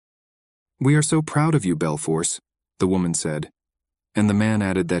"We are so proud of you, Belforce," the woman said, and the man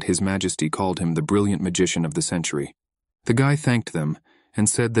added that His Majesty called him the brilliant magician of the century. The guy thanked them and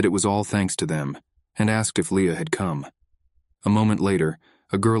said that it was all thanks to them, and asked if Leah had come. A moment later,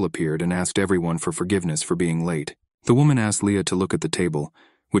 a girl appeared and asked everyone for forgiveness for being late. The woman asked Leah to look at the table,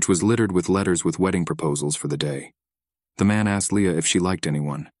 which was littered with letters with wedding proposals for the day. The man asked Leah if she liked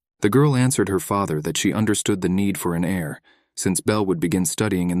anyone. The girl answered her father that she understood the need for an heir, since Belle would begin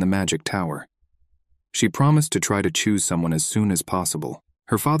studying in the magic tower. She promised to try to choose someone as soon as possible.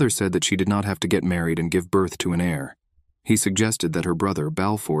 Her father said that she did not have to get married and give birth to an heir. He suggested that her brother,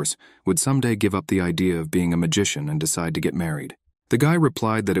 Balforce, would someday give up the idea of being a magician and decide to get married. The guy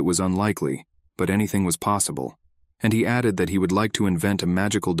replied that it was unlikely, but anything was possible, and he added that he would like to invent a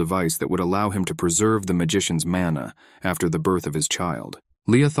magical device that would allow him to preserve the magician's mana after the birth of his child.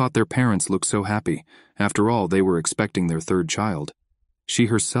 Leah thought their parents looked so happy. After all, they were expecting their third child. She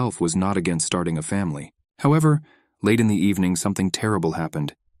herself was not against starting a family. However, late in the evening, something terrible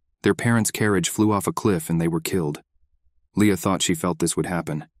happened. Their parents' carriage flew off a cliff and they were killed. Leah thought she felt this would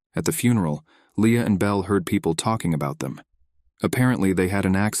happen. At the funeral, Leah and Belle heard people talking about them. Apparently, they had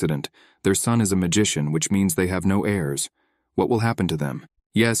an accident. Their son is a magician, which means they have no heirs. What will happen to them?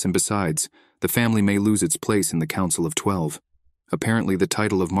 Yes, and besides, the family may lose its place in the Council of 12. Apparently, the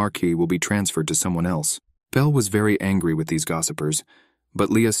title of Marquis will be transferred to someone else. Belle was very angry with these gossipers, but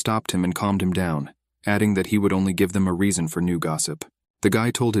Leah stopped him and calmed him down, adding that he would only give them a reason for new gossip. The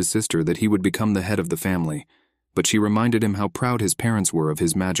guy told his sister that he would become the head of the family, but she reminded him how proud his parents were of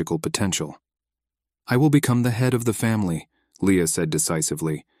his magical potential. "I will become the head of the family," Leah said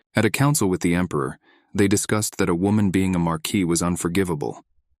decisively. At a council with the emperor, they discussed that a woman being a marquis was unforgivable,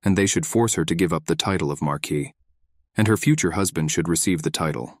 and they should force her to give up the title of marquis. And her future husband should receive the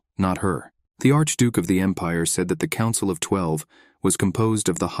title, not her. The Archduke of the Empire said that the Council of 12 was composed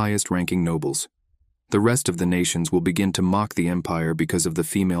of the highest-ranking nobles. The rest of the nations will begin to mock the empire because of the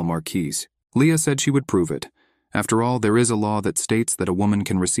female marquise. Leah said she would prove it. After all, there is a law that states that a woman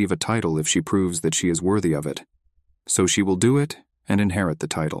can receive a title if she proves that she is worthy of it. So she will do it and inherit the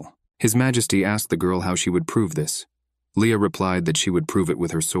title. His Majesty asked the girl how she would prove this. Leah replied that she would prove it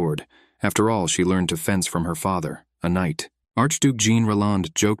with her sword. After all, she learned to fence from her father, a knight. Archduke Jean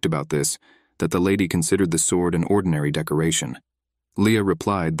Roland joked about this, that the lady considered the sword an ordinary decoration. Leah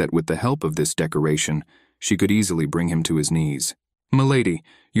replied that with the help of this decoration, she could easily bring him to his knees. "Milady,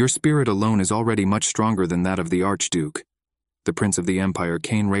 your spirit alone is already much stronger than that of the Archduke," the Prince of the Empire,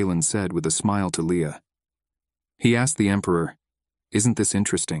 Cain Raylan, said with a smile to Leah. He asked the Emperor, "Isn't this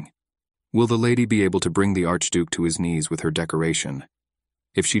interesting? Will the lady be able to bring the Archduke to his knees with her decoration?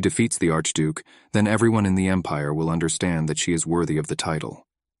 If she defeats the Archduke, then everyone in the Empire will understand that she is worthy of the title."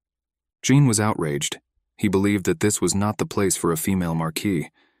 Jean was outraged. He believed that this was not the place for a female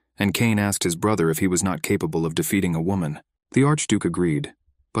marquis, and Cain asked his brother if he was not capable of defeating a woman. The Archduke agreed,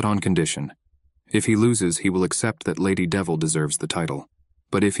 but on condition. If he loses, he will accept that Lady Devil deserves the title.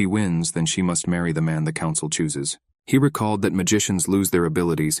 But if he wins, then she must marry the man the council chooses. He recalled that magicians lose their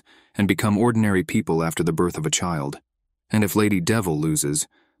abilities and become ordinary people after the birth of a child. And if Lady Devil loses,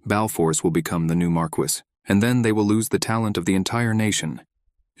 Balforce will become the new Marquis, and then they will lose the talent of the entire nation.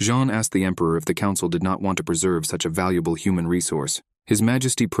 Jean asked the Emperor if the council did not want to preserve such a valuable human resource. His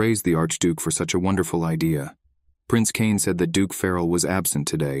Majesty praised the Archduke for such a wonderful idea. Prince Cain said that Duke Farrell was absent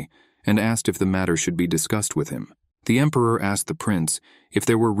today, and asked if the matter should be discussed with him. The Emperor asked the prince if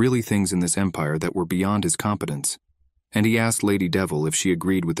there were really things in this empire that were beyond his competence, and he asked Lady Devil if she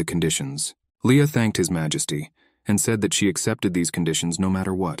agreed with the conditions. Leah thanked His Majesty, and said that she accepted these conditions no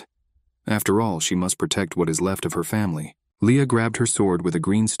matter what. After all, she must protect what is left of her family. Leah grabbed her sword with a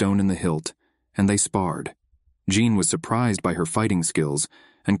green stone in the hilt, and they sparred. Jean was surprised by her fighting skills,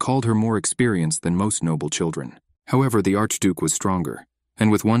 and called her more experienced than most noble children. However, the Archduke was stronger,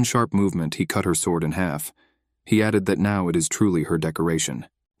 and with one sharp movement he cut her sword in half. He added that now it is truly her decoration.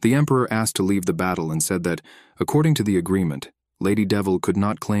 The Emperor asked to leave the battle and said that, according to the agreement, Lady Devil could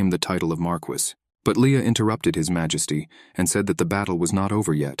not claim the title of Marquis. But Leah interrupted His Majesty and said that the battle was not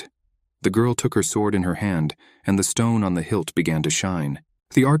over yet. The girl took her sword in her hand, and the stone on the hilt began to shine.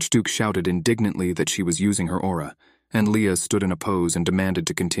 The Archduke shouted indignantly that she was using her aura, and Leah stood in a pose and demanded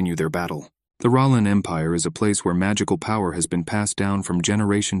to continue their battle. The Rollin Empire is a place where magical power has been passed down from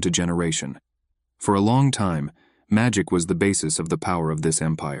generation to generation. For a long time, magic was the basis of the power of this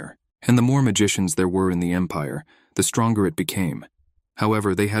empire, and the more magicians there were in the empire, the stronger it became.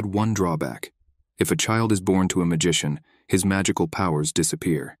 However, they had one drawback. If a child is born to a magician, his magical powers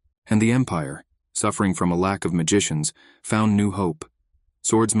disappear. And the empire, suffering from a lack of magicians, found new hope.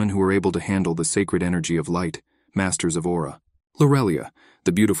 Swordsmen who were able to handle the sacred energy of light, masters of aura. Lorelia,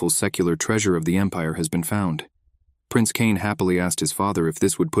 the beautiful secular treasure of the empire, has been found. Prince Cain happily asked his father if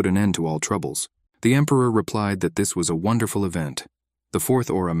this would put an end to all troubles. The emperor replied that this was a wonderful event. The fourth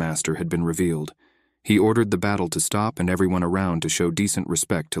Aura Master had been revealed. He ordered the battle to stop and everyone around to show decent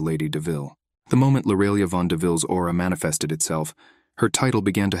respect to Lady Deville. The moment Lorelia von Deville's aura manifested itself, her title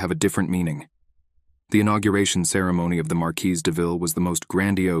began to have a different meaning. The inauguration ceremony of the Marquise Deville was the most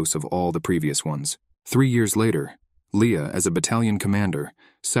grandiose of all the previous ones. 3 years later, Leah, as a battalion commander,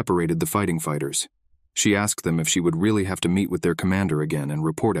 separated the fighting fighters. She asked them if she would really have to meet with their commander again and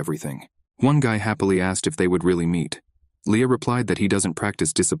report everything. One guy happily asked if they would really meet. Leah replied that he doesn't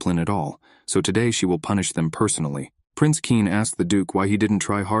practice discipline at all, so today she will punish them personally. Prince Keen asked the Duke why he didn't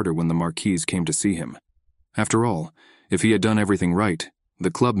try harder when the Marquise came to see him. After all, if he had done everything right,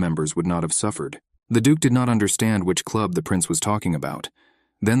 the club members would not have suffered. The Duke did not understand which club the prince was talking about.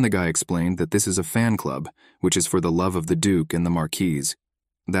 Then the guy explained that this is a fan club, which is for the love of the Duke and the Marquise.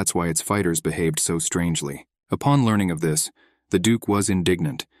 That's why its fighters behaved so strangely. Upon learning of this, the Duke was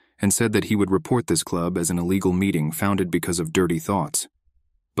indignant and said that he would report this club as an illegal meeting founded because of dirty thoughts.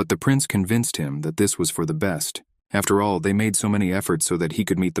 But the prince convinced him that this was for the best. After all, they made so many efforts so that he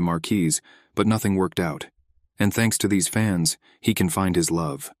could meet the Marquise, but nothing worked out. And thanks to these fans, he can find his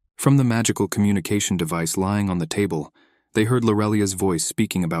love. From the magical communication device lying on the table, they heard Lorelia's voice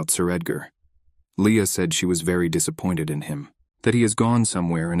speaking about Sir Edgar. Leah said she was very disappointed in him, that he has gone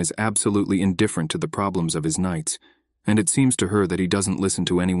somewhere and is absolutely indifferent to the problems of his knights, and it seems to her that he doesn't listen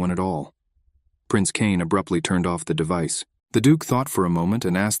to anyone at all. Prince Cain abruptly turned off the device. The Duke thought for a moment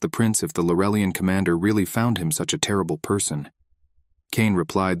and asked the prince if the Lorelian commander really found him such a terrible person. Cain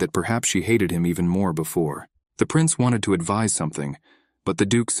replied that perhaps she hated him even more before. The prince wanted to advise something, but the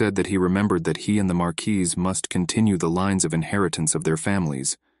Duke said that he remembered that he and the Marquise must continue the lines of inheritance of their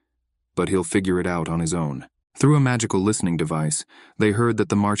families, but he'll figure it out on his own. Through a magical listening device, they heard that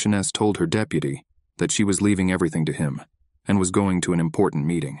the Marchioness told her deputy that she was leaving everything to him and was going to an important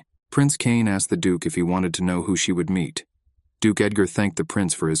meeting. Prince Cain asked the Duke if he wanted to know who she would meet. Duke Edgar thanked the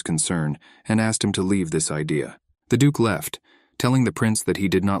prince for his concern and asked him to leave this idea. The Duke left, telling the prince that he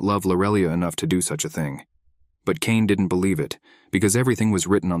did not love Lorelia enough to do such a thing. But Cain didn't believe it, because everything was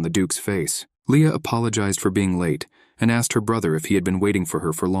written on the Duke's face. Leah apologized for being late and asked her brother if he had been waiting for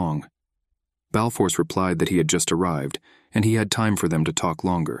her for long. Balforce replied that he had just arrived, and he had time for them to talk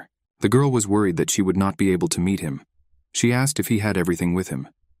longer. The girl was worried that she would not be able to meet him. She asked if he had everything with him.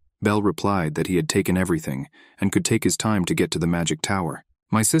 Bell replied that he had taken everything and could take his time to get to the magic tower.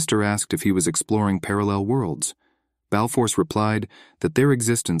 My sister asked if he was exploring parallel worlds. Balforce replied that their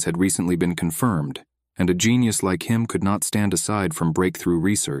existence had recently been confirmed, and a genius like him could not stand aside from breakthrough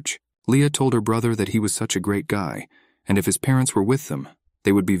research. Leah told her brother that he was such a great guy, and if his parents were with them,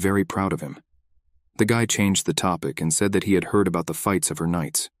 they would be very proud of him. The guy changed the topic and said that he had heard about the fights of her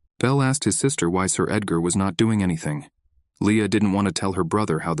knights. Bell asked his sister why Sir Edgar was not doing anything. Leah didn't want to tell her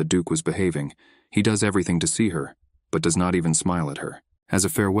brother how the Duke was behaving. He does everything to see her, but does not even smile at her. As a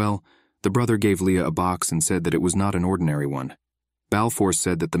farewell, the brother gave Leah a box and said that it was not an ordinary one. Balforce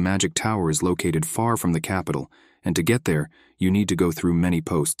said that the magic tower is located far from the capital, and to get there, you need to go through many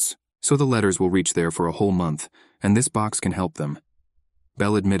posts. So the letters will reach there for a whole month, and this box can help them.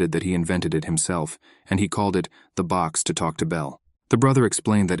 Bell admitted that he invented it himself, and he called it the box to talk to Bell. The brother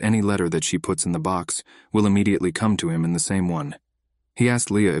explained that any letter that she puts in the box will immediately come to him in the same one. He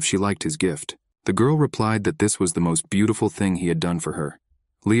asked Leah if she liked his gift. The girl replied that this was the most beautiful thing he had done for her.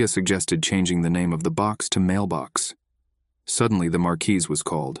 Leah suggested changing the name of the box to Mailbox. Suddenly the Marquise was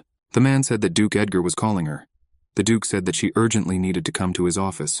called. The man said that Duke Edgar was calling her. The Duke said that she urgently needed to come to his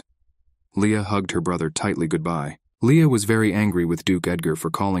office. Leah hugged her brother tightly goodbye. Leah was very angry with Duke Edgar for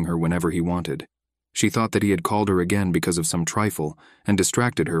calling her whenever he wanted. She thought that he had called her again because of some trifle and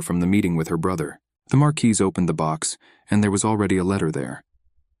distracted her from the meeting with her brother. The Marquise opened the box, and there was already a letter there.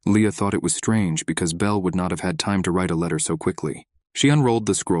 Leah thought it was strange because Belle would not have had time to write a letter so quickly. She unrolled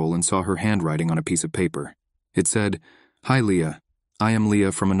the scroll and saw her handwriting on a piece of paper. It said, "Hi Leah, I am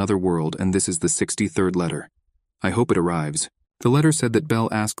Leah from another world and this is the 63rd letter. I hope it arrives." The letter said that Belle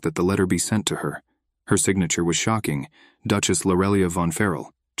asked that the letter be sent to her. Her signature was shocking, Duchess Lorelia von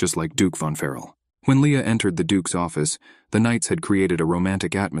Farrell, just like Duke von Farrell. When Leah entered the Duke's office, the knights had created a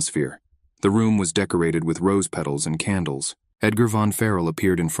romantic atmosphere. The room was decorated with rose petals and candles. Edgar von Farrell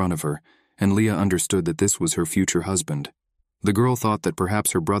appeared in front of her, and Leah understood that this was her future husband. The girl thought that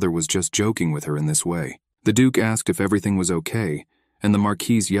perhaps her brother was just joking with her in this way. The Duke asked if everything was okay, and the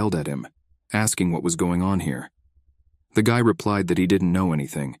Marquise yelled at him, asking what was going on here. The guy replied that he didn't know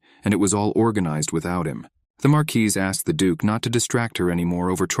anything, and it was all organized without him. The Marquise asked the Duke not to distract her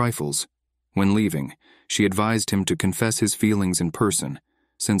anymore over trifles. When leaving, she advised him to confess his feelings in person,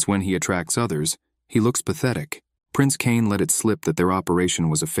 since when he attracts others, he looks pathetic. Prince Cain let it slip that their operation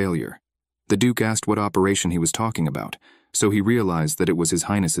was a failure. The Duke asked what operation he was talking about, so he realized that it was His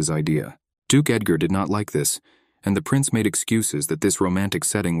Highness's idea. Duke Edgar did not like this, and the prince made excuses that this romantic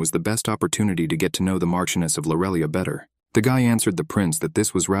setting was the best opportunity to get to know the Marchioness of Lorelia better. The guy answered the prince that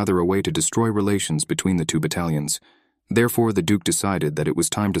this was rather a way to destroy relations between the two battalions. Therefore, the Duke decided that it was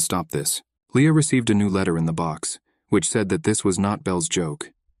time to stop this. Leah received a new letter in the box, which said that this was not Belle's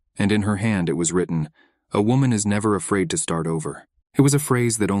joke, and in her hand it was written, "A woman is never afraid to start over." It was a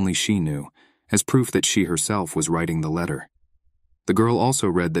phrase that only she knew, as proof that she herself was writing the letter. The girl also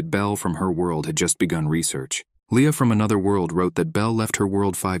read that Belle from her world had just begun research. Leah from another world wrote that Belle left her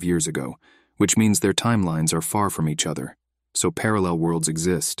world 5 years ago, which means their timelines are far from each other, so parallel worlds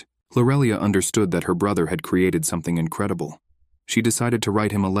exist. Lorelia understood that her brother had created something incredible. She decided to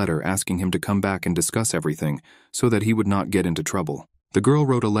write him a letter asking him to come back and discuss everything so that he would not get into trouble. The girl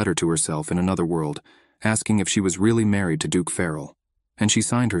wrote a letter to herself in another world, asking if she was really married to Duke Farrell, and she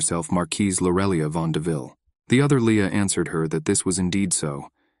signed herself Marquise Lorelia von Deville. The other Leah answered her that this was indeed so,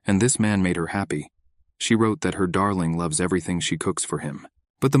 and this man made her happy. She wrote that her darling loves everything she cooks for him.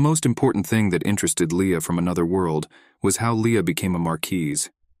 But the most important thing that interested Leah from another world was how Leah became a marquise.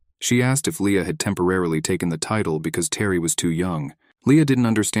 She asked if Leah had temporarily taken the title because Terry was too young. Leah didn't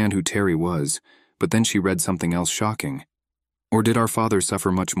understand who Terry was, but then she read something else shocking. Or did our father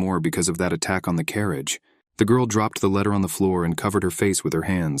suffer much more because of that attack on the carriage? The girl dropped the letter on the floor and covered her face with her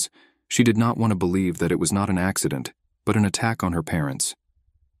hands. She did not want to believe that it was not an accident, but an attack on her parents.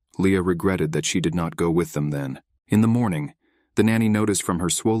 Leah regretted that she did not go with them then. In the morning, the nanny noticed from her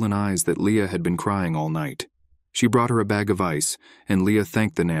swollen eyes that Leah had been crying all night. She brought her a bag of ice, and Leah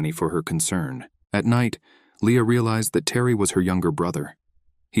thanked the nanny for her concern. At night, Leah realized that Terry was her younger brother.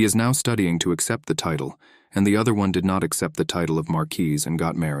 He is now studying to accept the title, and the other one did not accept the title of Marquise and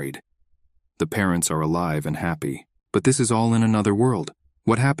got married. The parents are alive and happy, but this is all in another world.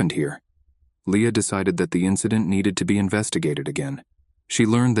 What happened here? Leah decided that the incident needed to be investigated again. She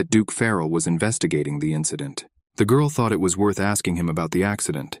learned that Duke Farrell was investigating the incident. The girl thought it was worth asking him about the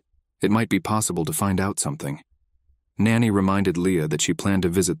accident. It might be possible to find out something. Nanny reminded Leah that she planned to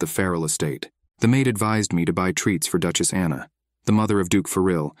visit the Farrell estate. The maid advised me to buy treats for Duchess Anna, the mother of Duke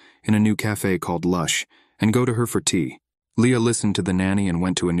Farrell, in a new cafe called Lush, and go to her for tea. Leah listened to the nanny and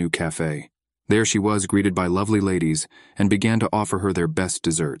went to a new cafe. There she was greeted by lovely ladies and began to offer her their best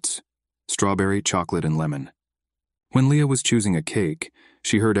desserts: strawberry, chocolate, and lemon. When Leah was choosing a cake,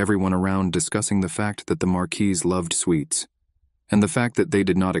 she heard everyone around discussing the fact that the Marquise loved sweets, and the fact that they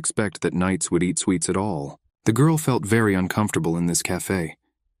did not expect that knights would eat sweets at all. The girl felt very uncomfortable in this cafe.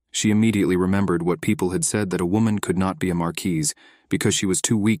 She immediately remembered what people had said that a woman could not be a marquise because she was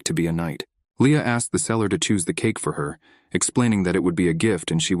too weak to be a knight. Leah asked the seller to choose the cake for her, explaining that it would be a gift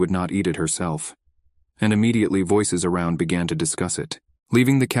and she would not eat it herself. And immediately voices around began to discuss it.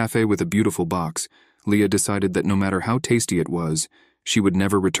 Leaving the cafe with a beautiful box, Leah decided that no matter how tasty it was, she would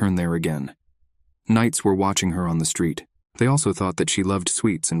never return there again. Knights were watching her on the street. They also thought that she loved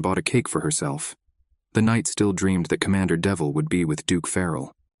sweets and bought a cake for herself. The knight still dreamed that Commander Devil would be with Duke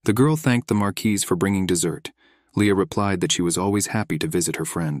Farrell. The girl thanked the Marquise for bringing dessert. Leah replied that she was always happy to visit her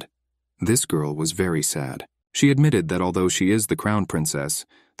friend. This girl was very sad. She admitted that although she is the crown princess,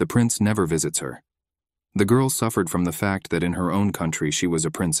 the prince never visits her. The girl suffered from the fact that in her own country she was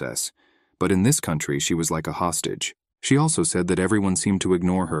a princess, but in this country she was like a hostage. She also said that everyone seemed to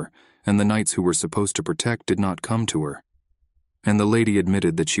ignore her, and the knights who were supposed to protect did not come to her. And the lady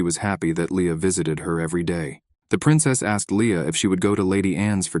admitted that she was happy that Leah visited her every day. The princess asked Leah if she would go to Lady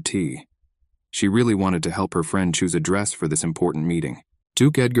Anne's for tea. She really wanted to help her friend choose a dress for this important meeting.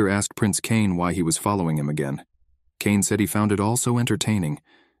 Duke Edgar asked Prince Cain why he was following him again. Cain said he found it all so entertaining.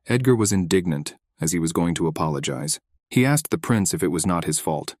 Edgar was indignant, as he was going to apologize. He asked the prince if it was not his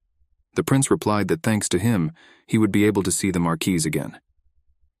fault. The prince replied that thanks to him, he would be able to see the marquise again.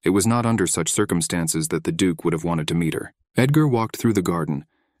 It was not under such circumstances that the duke would have wanted to meet her. Edgar walked through the garden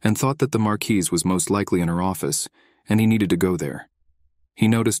and thought that the marquise was most likely in her office, and he needed to go there. He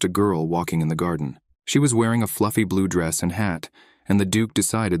noticed a girl walking in the garden. She was wearing a fluffy blue dress and hat, and the duke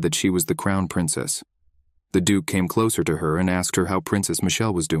decided that she was the crown princess. The duke came closer to her and asked her how Princess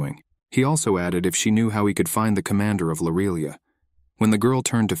Michelle was doing. He also added if she knew how he could find the commander of Lorelia. When the girl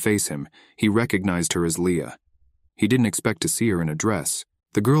turned to face him, he recognized her as Leah. He didn't expect to see her in a dress.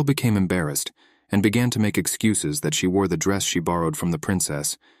 The girl became embarrassed and began to make excuses that she wore the dress she borrowed from the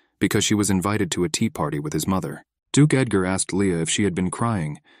princess because she was invited to a tea party with his mother. Duke Edgar asked Leah if she had been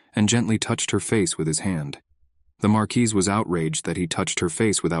crying and gently touched her face with his hand. The marquise was outraged that he touched her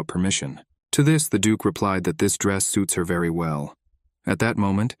face without permission. To this, the Duke replied that this dress suits her very well. At that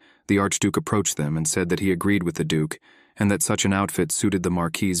moment, the Archduke approached them and said that he agreed with the Duke and that such an outfit suited the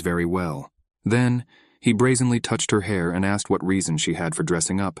Marquise very well. Then, he brazenly touched her hair and asked what reason she had for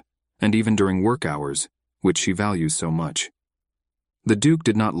dressing up, and even during work hours, which she values so much. The Duke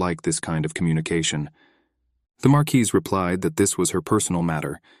did not like this kind of communication. The Marquise replied that this was her personal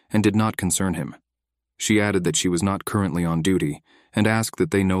matter and did not concern him. She added that she was not currently on duty and asked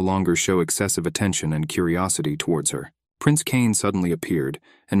that they no longer show excessive attention and curiosity towards her. Prince Cain suddenly appeared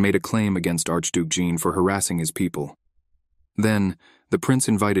and made a claim against Archduke Jean for harassing his people. Then, the prince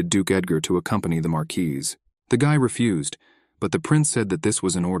invited Duke Edgar to accompany the Marquise. The guy refused, but the prince said that this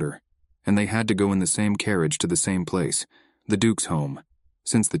was an order, and they had to go in the same carriage to the same place, the Duke's home,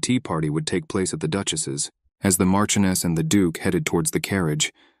 since the tea party would take place at the Duchess's. As the Marchioness and the Duke headed towards the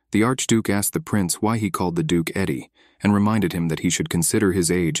carriage, the Archduke asked the prince why he called the Duke Eddie, and reminded him that he should consider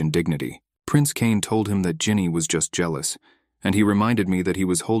his age and dignity. Prince Cain told him that Ginny was just jealous, and he reminded me that he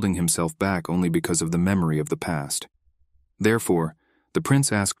was holding himself back only because of the memory of the past. Therefore, the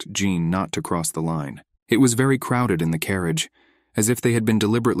prince asked Jean not to cross the line. It was very crowded in the carriage, as if they had been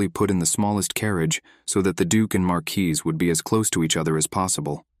deliberately put in the smallest carriage so that the Duke and Marquise would be as close to each other as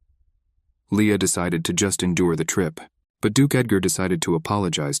possible. Leah decided to just endure the trip, but Duke Edgar decided to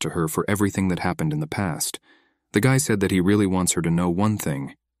apologize to her for everything that happened in the past. The guy said that he really wants her to know one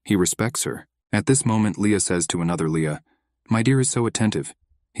thing: he respects her. At this moment, Leah says to another Leah, "My dear is so attentive.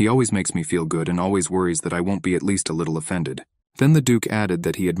 He always makes me feel good and always worries that I won't be at least a little offended." Then the Duke added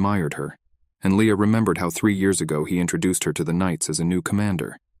that he admired her, and Leah remembered how 3 years ago he introduced her to the Knights as a new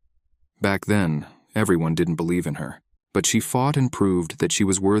commander. Back then, everyone didn't believe in her, but she fought and proved that she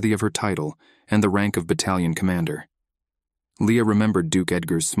was worthy of her title and the rank of battalion commander. Leah remembered Duke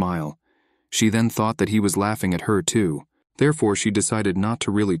Edgar's smile. She then thought that he was laughing at her too. Therefore, she decided not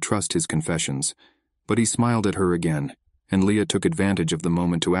to really trust his confessions, but he smiled at her again, and Leah took advantage of the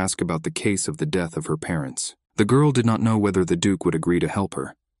moment to ask about the case of the death of her parents. The girl did not know whether the Duke would agree to help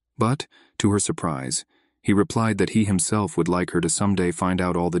her, but, to her surprise, he replied that he himself would like her to someday find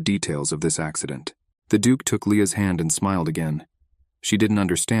out all the details of this accident. The Duke took Leah's hand and smiled again. She didn't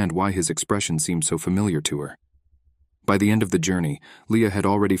understand why his expression seemed so familiar to her. By the end of the journey, Leah had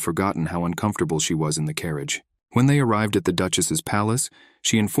already forgotten how uncomfortable she was in the carriage. When they arrived at the Duchess's palace,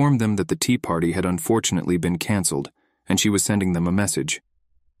 she informed them that the tea party had unfortunately been cancelled, and she was sending them a message.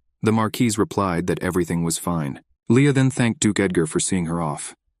 The Marquise replied that everything was fine. Leah then thanked Duke Edgar for seeing her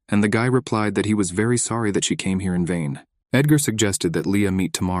off, and the guy replied that he was very sorry that she came here in vain. Edgar suggested that Leah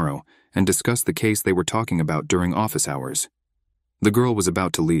meet tomorrow and discuss the case they were talking about during office hours. The girl was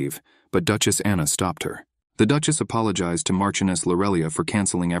about to leave, but Duchess Anna stopped her. The Duchess apologized to Marchioness Lorelia for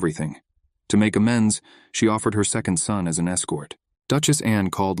cancelling everything. To make amends, she offered her second son as an escort. Duchess Anne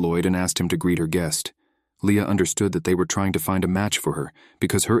called Lloyd and asked him to greet her guest. Leah understood that they were trying to find a match for her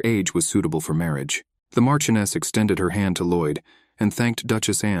because her age was suitable for marriage. The Marchioness extended her hand to Lloyd and thanked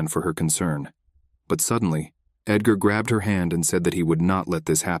Duchess Anne for her concern. But suddenly, Edgar grabbed her hand and said that he would not let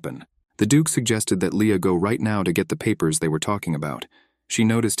this happen. The Duke suggested that Leah go right now to get the papers they were talking about. She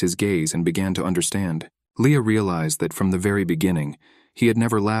noticed his gaze and began to understand. Leah realized that from the very beginning, he had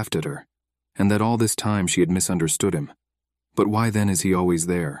never laughed at her, and that all this time she had misunderstood him. But why then is he always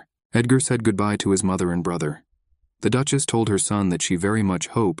there? Edgar said goodbye to his mother and brother. The Duchess told her son that she very much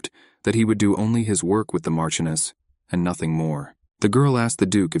hoped that he would do only his work with the Marchioness, and nothing more. The girl asked the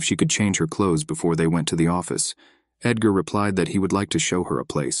Duke if she could change her clothes before they went to the office. Edgar replied that he would like to show her a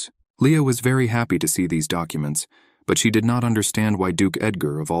place. Leah was very happy to see these documents, but she did not understand why Duke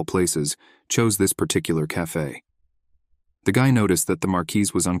Edgar, of all places, chose this particular cafe. The guy noticed that the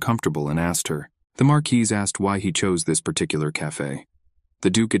Marquise was uncomfortable and asked her. The Marquise asked why he chose this particular cafe.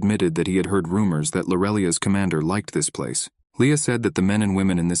 The Duke admitted that he had heard rumors that Lorelia's commander liked this place. Leah said that the men and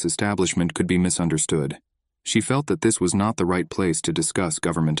women in this establishment could be misunderstood. She felt that this was not the right place to discuss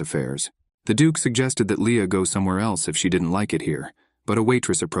government affairs. The Duke suggested that Leah go somewhere else if she didn't like it here, but a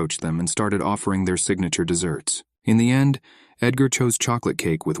waitress approached them and started offering their signature desserts. In the end, Edgar chose chocolate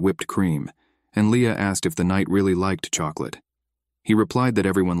cake with whipped cream, and Leah asked if the knight really liked chocolate. He replied that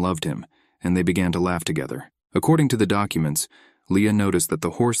everyone loved him, and they began to laugh together. According to the documents, Leah noticed that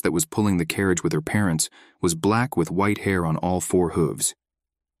the horse that was pulling the carriage with her parents was black with white hair on all 4 hooves.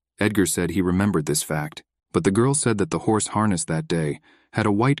 Edgar said he remembered this fact, but the girl said that the horse harnessed that day had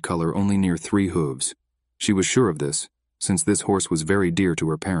a white color only near 3 hooves. She was sure of this, since this horse was very dear to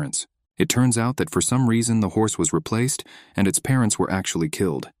her parents. It turns out that for some reason the horse was replaced and its parents were actually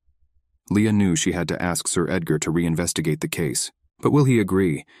killed. Leah knew she had to ask Sir Edgar to reinvestigate the case, but will he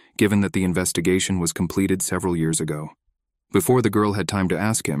agree, given that the investigation was completed several years ago? Before the girl had time to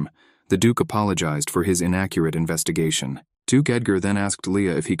ask him, The Duke apologized for his inaccurate investigation. Duke Edgar then asked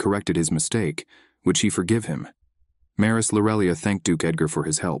Leah if he corrected his mistake. Would she forgive him? Maris Lorelia thanked Duke Edgar for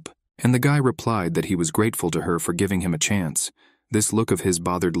his help, and the guy replied that he was grateful to her for giving him a chance. This look of his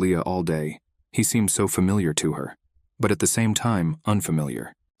bothered Leah all day. He seemed so familiar to her, but at the same time,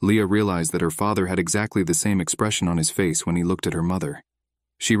 unfamiliar. Leah realized that her father had exactly the same expression on his face when he looked at her mother.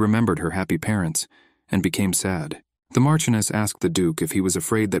 She remembered her happy parents and became sad. The Marchioness asked the Duke if he was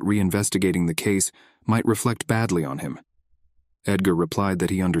afraid that reinvestigating the case might reflect badly on him. Edgar replied that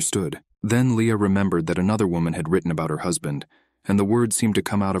he understood. Then Leah remembered that another woman had written about her husband, and the words seemed to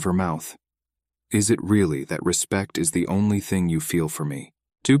come out of her mouth. "Is it really that respect is the only thing you feel for me?"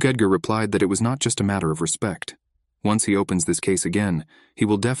 Duke Edgar replied that it was not just a matter of respect. Once he opens this case again, he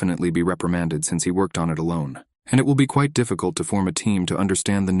will definitely be reprimanded since he worked on it alone, and it will be quite difficult to form a team to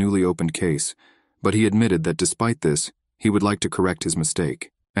understand the newly opened case, but he admitted that despite this, he would like to correct his mistake.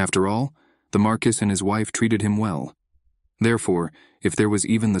 After all, the Marquis and his wife treated him well. Therefore, if there was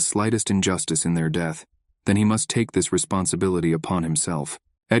even the slightest injustice in their death, then he must take this responsibility upon himself.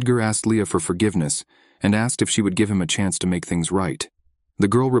 Edgar asked Leah for forgiveness and asked if she would give him a chance to make things right. The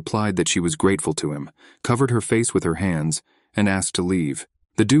girl replied that she was grateful to him, covered her face with her hands, and asked to leave.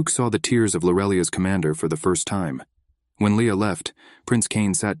 The Duke saw the tears of Lorelia's commander for the first time. When Leah left, Prince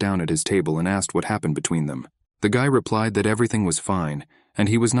Cain sat down at his table and asked what happened between them. The guy replied that everything was fine, and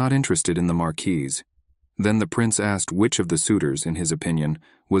he was not interested in the Marquise. Then the prince asked which of the suitors, in his opinion,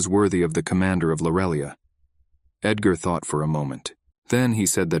 was worthy of the commander of Lorelia. Edgar thought for a moment. Then he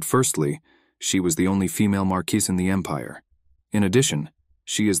said that firstly, she was the only female marquise in the empire. In addition,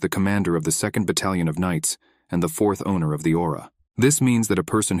 she is the commander of the 2nd Battalion of Knights and the 4th owner of the Aura. This means that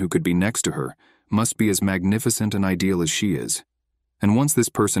a person who could be next to her must be as magnificent and ideal as she is. And once this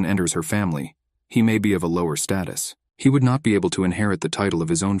person enters her family, he may be of a lower status. He would not be able to inherit the title of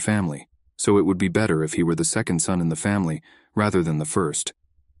his own family, so it would be better if he were the second son in the family rather than the first.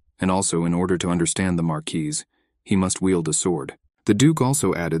 And also, in order to understand the Marquise, he must wield a sword. The Duke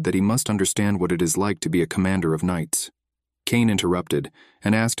also added that he must understand what it is like to be a commander of knights. Cain interrupted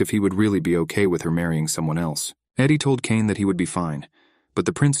and asked if he would really be okay with her marrying someone else. Eddie told Cain that he would be fine, but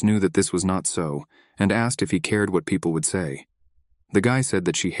the prince knew that this was not so and asked if he cared what people would say. The guy said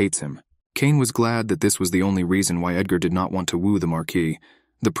that she hates him. Cain was glad that this was the only reason why Edgar did not want to woo the Marquis.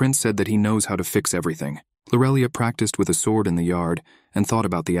 The prince said that he knows how to fix everything. Lorelia practiced with a sword in the yard and thought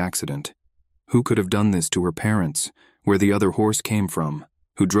about the accident. Who could have done this to her parents, where the other horse came from,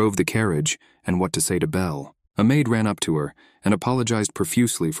 who drove the carriage, and what to say to Belle? A maid ran up to her and apologized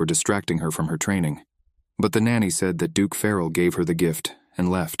profusely for distracting her from her training. But the nanny said that Duke Farrell gave her the gift and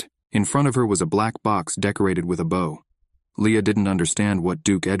left. In front of her was a black box decorated with a bow. Leah didn't understand what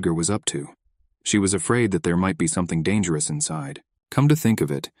Duke Edgar was up to. She was afraid that there might be something dangerous inside. Come to think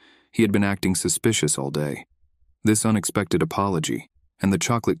of it, he had been acting suspicious all day. This unexpected apology, and the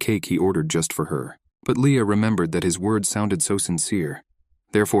chocolate cake he ordered just for her. But Leah remembered that his words sounded so sincere.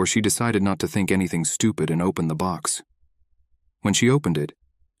 Therefore, she decided not to think anything stupid and opened the box. When she opened it,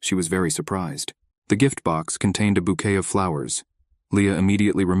 she was very surprised. The gift box contained a bouquet of flowers. Leah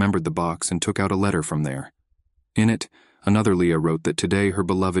immediately remembered the box and took out a letter from there. In it, another Leah wrote that today her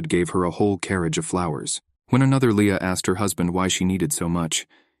beloved gave her a whole carriage of flowers. When another Leah asked her husband why she needed so much,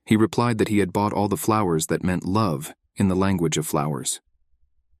 he replied that he had bought all the flowers that meant love in the language of flowers.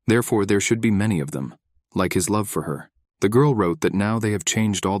 Therefore, there should be many of them, like his love for her. The girl wrote that now they have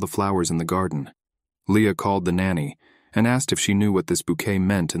changed all the flowers in the garden. Leah called the nanny and asked if she knew what this bouquet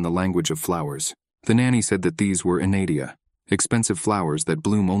meant in the language of flowers. The nanny said that these were Enadia, expensive flowers that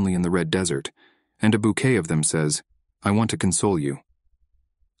bloom only in the Red Desert, and a bouquet of them says, "I want to console you."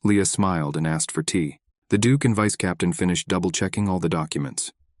 Leah smiled and asked for tea. The Duke and Vice Captain finished double-checking all the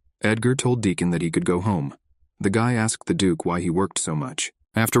documents. Edgar told Deacon that he could go home. The guy asked the Duke why he worked so much.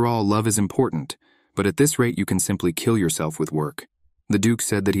 After all, love is important, but at this rate you can simply kill yourself with work. The Duke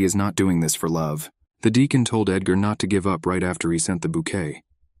said that he is not doing this for love. The Deacon told Edgar not to give up right after he sent the bouquet.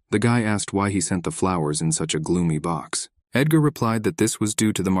 The guy asked why he sent the flowers in such a gloomy box. Edgar replied that this was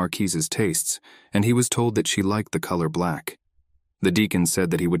due to the Marquise's tastes, and he was told that she liked the color black. The Deacon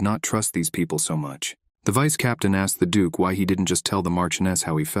said that he would not trust these people so much. The Vice Captain asked the Duke why he didn't just tell the Marchioness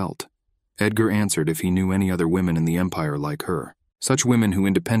how he felt. Edgar answered if he knew any other women in the Empire like her. Such women who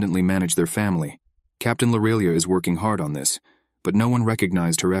independently manage their family. Captain Lorelia is working hard on this, but no one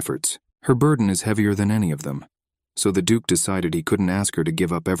recognized her efforts. Her burden is heavier than any of them. So the Duke decided he couldn't ask her to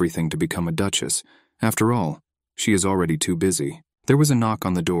give up everything to become a duchess. After all, she is already too busy. There was a knock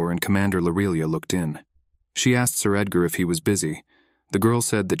on the door and Commander Lorelia looked in. She asked Sir Edgar if he was busy. The girl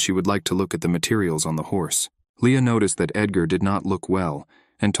said that she would like to look at the materials on the horse. Leah noticed that Edgar did not look well,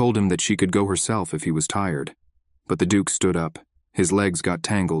 and told him that she could go herself if he was tired. But the Duke stood up. His legs got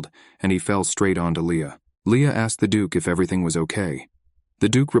tangled, and he fell straight onto Leah. Leah asked the Duke if everything was okay. The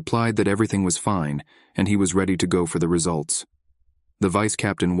Duke replied that everything was fine, and he was ready to go for the results. The vice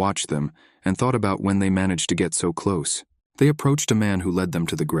captain watched them and thought about when they managed to get so close. They approached a man who led them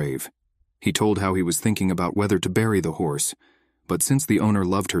to the grave. He told how he was thinking about whether to bury the horse, but since the owner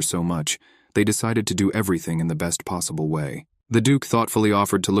loved her so much, they decided to do everything in the best possible way. The Duke thoughtfully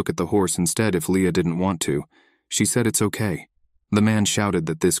offered to look at the horse instead if Leah didn't want to. She said it's okay. The man shouted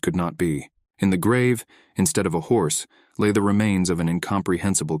that this could not be. In the grave, instead of a horse, lay the remains of an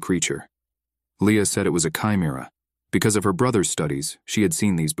incomprehensible creature. Leah said it was a chimera. Because of her brother's studies, she had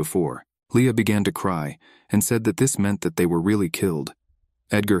seen these before. Leah began to cry and said that this meant that they were really killed.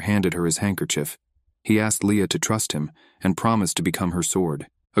 Edgar handed her his handkerchief. He asked Leah to trust him and promised to become her sword.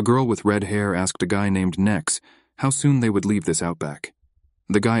 A girl with red hair asked a guy named Nex how soon they would leave this outback.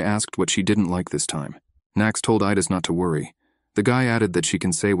 The guy asked what she didn't like this time. Nax told Idas not to worry. The guy added that she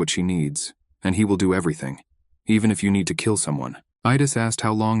can say what she needs, and he will do everything, even if you need to kill someone. Idas asked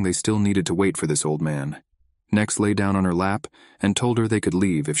how long they still needed to wait for this old man. Nex lay down on her lap and told her they could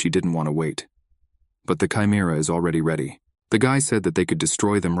leave if she didn't want to wait. But the chimera is already ready. The guy said that they could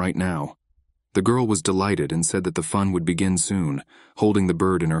destroy them right now. The girl was delighted and said that the fun would begin soon, holding the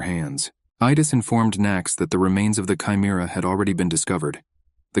bird in her hands. Idas informed Nax that the remains of the chimera had already been discovered.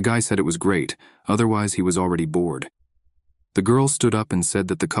 The guy said it was great, otherwise he was already bored. The girl stood up and said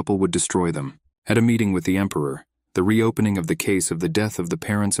that the couple would destroy them. At a meeting with the Emperor, the reopening of the case of the death of the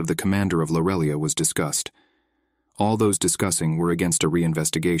parents of the commander of Lorelia was discussed. All those discussing were against a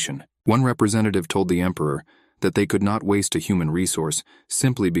reinvestigation. One representative told the Emperor that they could not waste a human resource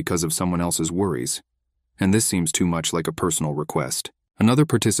simply because of someone else's worries, and this seems too much like a personal request. Another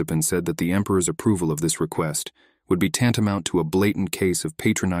participant said that the Emperor's approval of this request would be tantamount to a blatant case of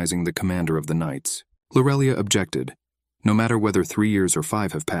patronizing the commander of the Knights. Lorelia objected. No matter whether 3 years or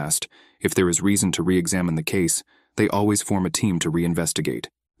 5 have passed, if there is reason to re-examine the case, they always form a team to reinvestigate.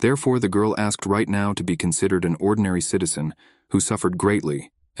 Therefore, the girl asked right now to be considered an ordinary citizen who suffered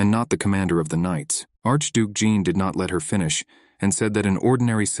greatly, and not the commander of the Knights. Archduke Jean did not let her finish, and said that an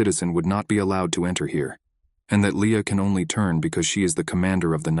ordinary citizen would not be allowed to enter here, and that Leah can only turn because she is the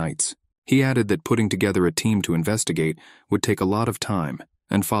commander of the Knights. He added that putting together a team to investigate would take a lot of time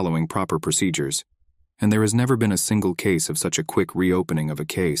and following proper procedures, and there has never been a single case of such a quick reopening of a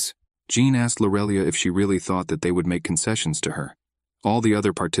case. Jean asked Lorelia if she really thought that they would make concessions to her. All the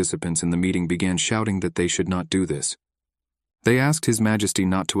other participants in the meeting began shouting that they should not do this. They asked His Majesty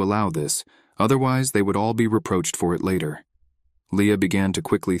not to allow this, otherwise they would all be reproached for it later. Leah began to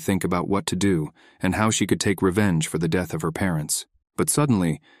quickly think about what to do and how she could take revenge for the death of her parents. But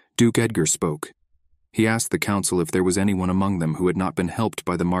suddenly, Duke Edgar spoke. He asked the council if there was anyone among them who had not been helped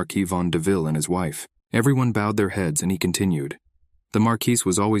by the Marquis von de Ville and his wife. Everyone bowed their heads and he continued. The Marquis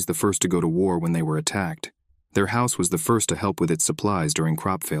was always the first to go to war when they were attacked. Their house was the first to help with its supplies during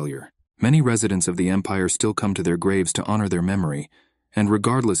crop failure. Many residents of the empire still come to their graves to honor their memory, and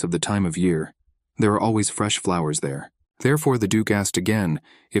regardless of the time of year, there are always fresh flowers there. Therefore, the Duke asked again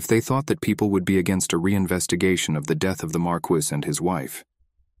if they thought that people would be against a reinvestigation of the death of the Marquis and his wife.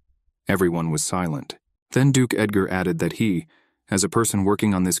 Everyone was silent. Then Duke Edgar added that he, as a person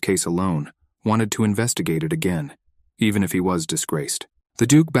working on this case alone, wanted to investigate it again, even if he was disgraced. The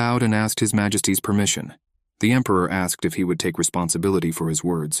Duke bowed and asked His Majesty's permission. The Emperor asked if he would take responsibility for his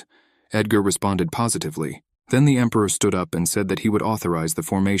words. Edgar responded positively. Then the Emperor stood up and said that he would authorize the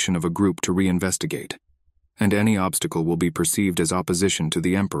formation of a group to reinvestigate, and any obstacle will be perceived as opposition to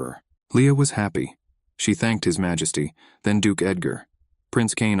the Emperor. Leah was happy. She thanked His Majesty, then Duke Edgar.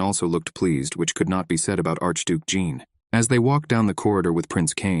 Prince Cain also looked pleased, which could not be said about Archduke Jean. As they walked down the corridor with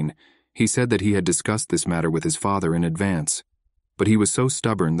Prince Cain, he said that he had discussed this matter with his father in advance, but he was so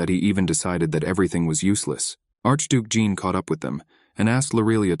stubborn that he even decided that everything was useless. Archduke Jean caught up with them and asked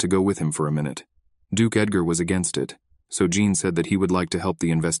Lorelia to go with him for a minute. Duke Edgar was against it, so Jean said that he would like to help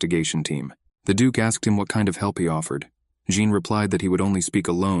the investigation team. The Duke asked him what kind of help he offered. Jean replied that he would only speak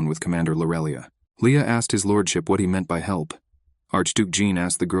alone with Commander Lorelia. Leah asked his lordship what he meant by help. Archduke Jean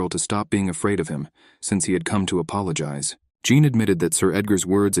asked the girl to stop being afraid of him, since he had come to apologize. Jean admitted that Sir Edgar's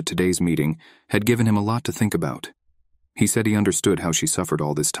words at today's meeting had given him a lot to think about. He said he understood how she suffered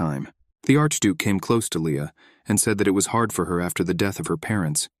all this time. The Archduke came close to Leah and said that it was hard for her after the death of her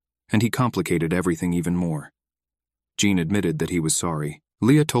parents, and he complicated everything even more. Jean admitted that he was sorry.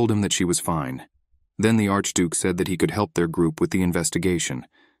 Leah told him that she was fine. Then the Archduke said that he could help their group with the investigation.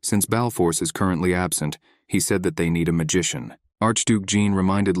 Since Balforce is currently absent, he said that they need a magician. Archduke Jean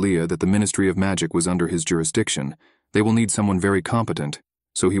reminded Leah that the Ministry of Magic was under his jurisdiction. They will need someone very competent,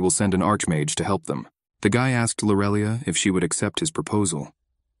 so he will send an archmage to help them. The guy asked Lorelia if she would accept his proposal.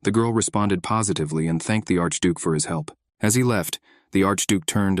 The girl responded positively and thanked the Archduke for his help. As he left, the Archduke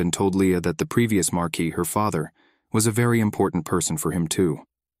turned and told Leah that the previous Marquis, her father, was a very important person for him too.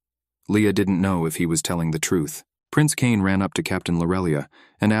 Leah didn't know if he was telling the truth. Prince Cain ran up to Captain Lorelia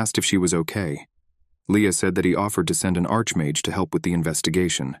and asked if she was okay. Leah said that he offered to send an archmage to help with the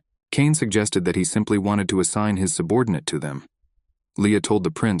investigation. Cain suggested that he simply wanted to assign his subordinate to them. Leah told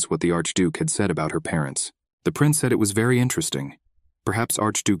the prince what the Archduke had said about her parents. The prince said it was very interesting. Perhaps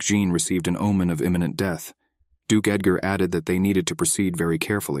Archduke Jean received an omen of imminent death. Duke Edgar added that they needed to proceed very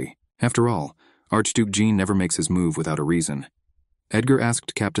carefully. After all, Archduke Jean never makes his move without a reason. Edgar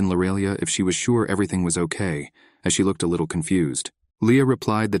asked Captain Lorelia if she was sure everything was okay, as she looked a little confused. Leah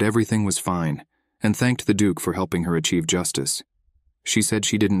replied that everything was fine, and thanked the Duke for helping her achieve justice. She said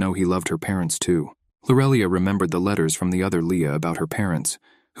she didn't know he loved her parents too. Lorelia remembered the letters from the other Leah about her parents,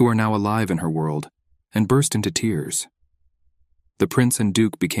 who are now alive in her world, and burst into tears. The prince and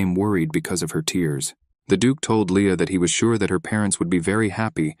Duke became worried because of her tears. The Duke told Leah that he was sure that her parents would be very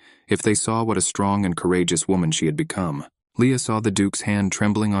happy if they saw what a strong and courageous woman she had become. Leah saw the Duke's hand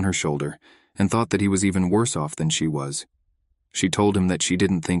trembling on her shoulder and thought that he was even worse off than she was. She told him that she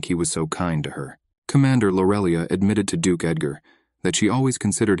didn't think he was so kind to her. Commander Lorelia admitted to Duke Edgar that she always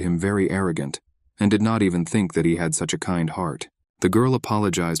considered him very arrogant and did not even think that he had such a kind heart. The girl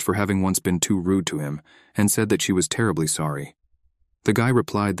apologized for having once been too rude to him and said that she was terribly sorry. The guy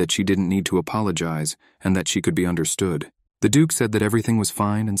replied that she didn't need to apologize and that she could be understood. The Duke said that everything was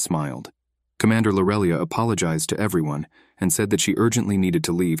fine and smiled. Commander Lorelia apologized to everyone and said that she urgently needed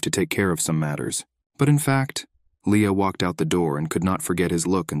to leave to take care of some matters. But in fact, Leah walked out the door and could not forget his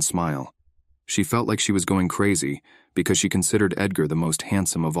look and smile. She felt like she was going crazy because she considered Edgar the most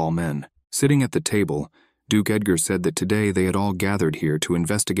handsome of all men. Sitting at the table, Duke Edgar said that today they had all gathered here to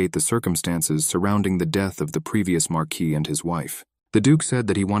investigate the circumstances surrounding the death of the previous Marquis and his wife. The Duke said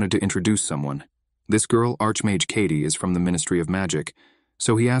that he wanted to introduce someone. This girl, Archmage Katie, is from the Ministry of Magic,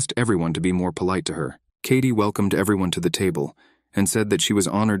 so he asked everyone to be more polite to her. Katie welcomed everyone to the table and said that she was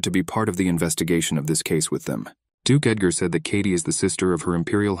honored to be part of the investigation of this case with them. Duke Edgar said that Katie is the sister of Her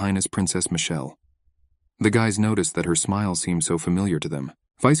Imperial Highness Princess Michelle. The guys noticed that her smile seemed so familiar to them.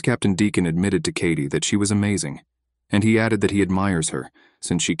 Vice Captain Deacon admitted to Katie that she was amazing, and he added that he admires her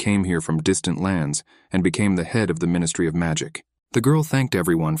since she came here from distant lands and became the head of the Ministry of Magic. The girl thanked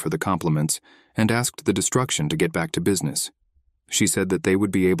everyone for the compliments and asked the Destruction to get back to business. She said that they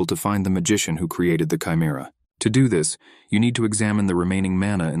would be able to find the magician who created the Chimera. To do this, you need to examine the remaining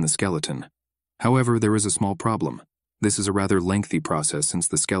mana in the skeleton. However, there is a small problem. This is a rather lengthy process since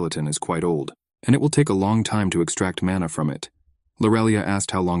the skeleton is quite old, and it will take a long time to extract mana from it. Lorelia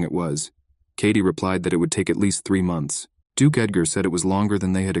asked how long it was. Katie replied that it would take at least 3 months. Duke Edgar said it was longer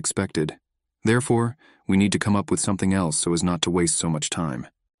than they had expected. Therefore, we need to come up with something else so as not to waste so much time.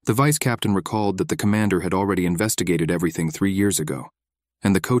 The vice captain recalled that the commander had already investigated everything 3 years ago,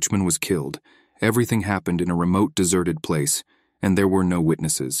 and the coachman was killed. Everything happened in a remote, deserted place, and there were no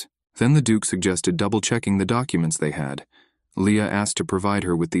witnesses. Then the Duke suggested double-checking the documents they had. Leah asked to provide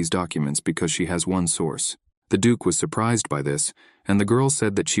her with these documents because she has one source. The Duke was surprised by this, and the girl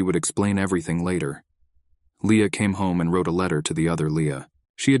said that she would explain everything later. Leah came home and wrote a letter to the other Leah.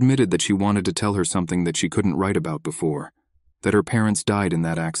 She admitted that she wanted to tell her something that she couldn't write about before, that her parents died in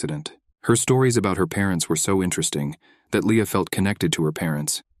that accident. Her stories about her parents were so interesting that Leah felt connected to her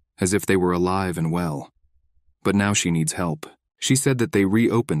parents, as if they were alive and well. But now she needs help. She said that they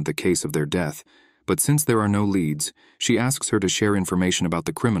reopened the case of their death, but since there are no leads, she asks her to share information about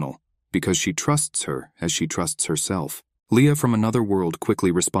the criminal, because she trusts her as she trusts herself. Leah from another world quickly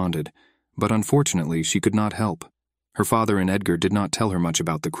responded, but unfortunately she could not help. Her father and Edgar did not tell her much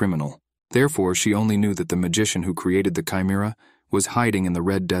about the criminal. Therefore, she only knew that the magician who created the Chimera was hiding in the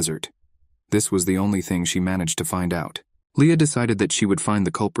Red Desert. This was the only thing she managed to find out. Leah decided that she would find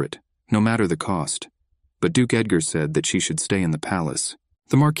the culprit, no matter the cost. But Duke Edgar said that she should stay in the palace.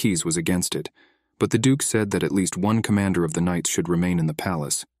 The Marquise was against it, but the Duke said that at least one commander of the knights should remain in the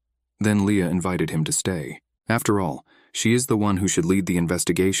palace. Then Leah invited him to stay. After all, she is the one who should lead the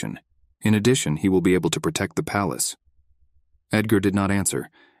investigation. In addition, he will be able to protect the palace. Edgar did not answer,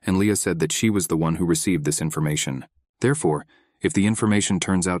 and Leah said that she was the one who received this information. Therefore, if the information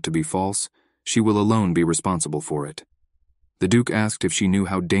turns out to be false, she will alone be responsible for it. The Duke asked if she knew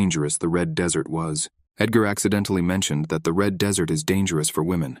how dangerous the Red Desert was. Edgar accidentally mentioned that the Red Desert is dangerous for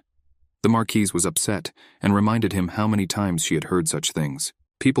women. The Marquise was upset and reminded him how many times she had heard such things.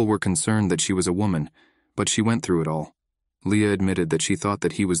 People were concerned that she was a woman, but she went through it all. Leah admitted that she thought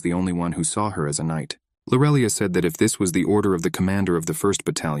that he was the only one who saw her as a knight. Lorelia said that if this was the order of the commander of the 1st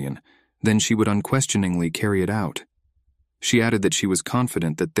Battalion, then she would unquestioningly carry it out. She added that she was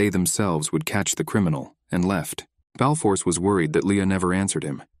confident that they themselves would catch the criminal, and left. Balforce was worried that Leah never answered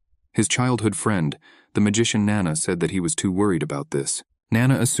him. His childhood friend, the magician Nana, said that he was too worried about this.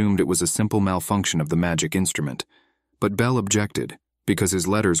 Nana assumed it was a simple malfunction of the magic instrument, but Bell objected, because his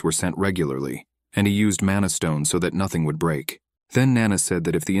letters were sent regularly, and he used mana stones so that nothing would break. Then Nana said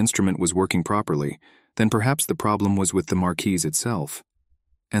that if the instrument was working properly, then perhaps the problem was with the marquise itself.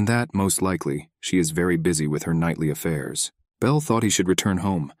 And that, most likely, she is very busy with her nightly affairs. Bell thought he should return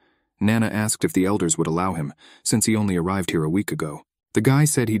home. Nana asked if the elders would allow him, since he only arrived here a week ago. The guy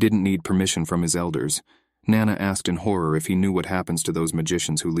said he didn't need permission from his elders. Nana asked in horror if he knew what happens to those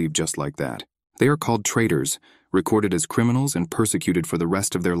magicians who leave just like that. They are called traitors, recorded as criminals and persecuted for the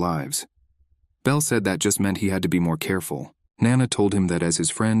rest of their lives. Bell said that just meant he had to be more careful. Nana told him that as his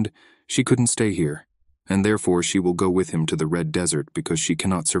friend, she couldn't stay here, and therefore she will go with him to the Red Desert because she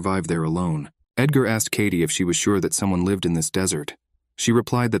cannot survive there alone. Edgar asked Katie if she was sure that someone lived in this desert. She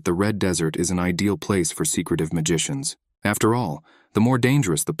replied that the Red Desert is an ideal place for secretive magicians. After all, the more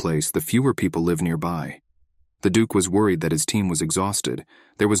dangerous the place, the fewer people live nearby. The Duke was worried that his team was exhausted.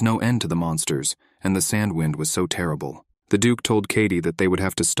 There was no end to the monsters, and the sand wind was so terrible. The Duke told Katie that they would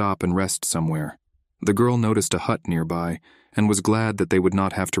have to stop and rest somewhere. The girl noticed a hut nearby and was glad that they would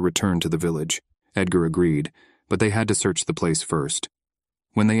not have to return to the village. Edgar agreed, but they had to search the place first.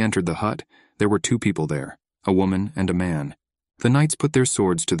 When they entered the hut, there were 2 people there, a woman and a man. The knights put their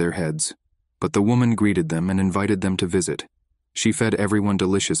swords to their heads, but the woman greeted them and invited them to visit. She fed everyone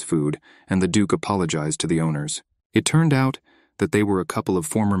delicious food, and the Duke apologized to the owners. It turned out that they were a couple of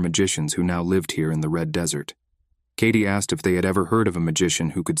former magicians who now lived here in the Red Desert. Katie asked if they had ever heard of a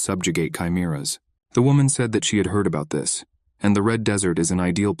magician who could subjugate chimeras. The woman said that she had heard about this, and the Red Desert is an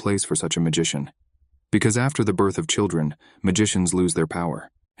ideal place for such a magician. Because after the birth of children, magicians lose their power,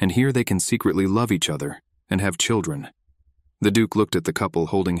 and here they can secretly love each other and have children. The Duke looked at the couple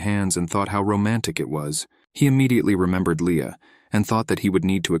holding hands and thought how romantic it was. He immediately remembered Leah and thought that he would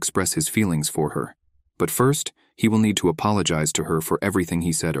need to express his feelings for her. But first, he will need to apologize to her for everything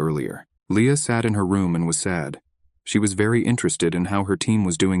he said earlier. Leah sat in her room and was sad. She was very interested in how her team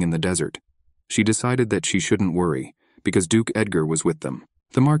was doing in the desert. She decided that she shouldn't worry, because Duke Edgar was with them.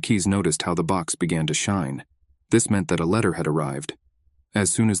 The Marquise noticed how the box began to shine. This meant that a letter had arrived. As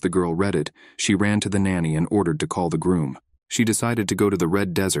soon as the girl read it, she ran to the nanny and ordered to call the groom. She decided to go to the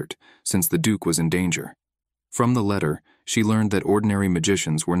Red Desert, since the Duke was in danger. From the letter, she learned that ordinary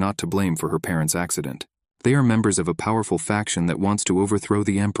magicians were not to blame for her parents' accident. They are members of a powerful faction that wants to overthrow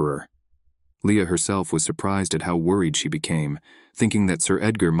the Emperor. Leah herself was surprised at how worried she became, thinking that Sir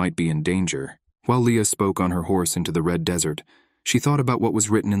Edgar might be in danger. While Leah spoke on her horse into the Red Desert, she thought about what was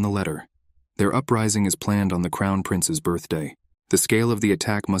written in the letter. Their uprising is planned on the Crown Prince's birthday. The scale of the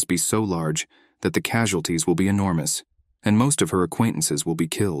attack must be so large that the casualties will be enormous, and most of her acquaintances will be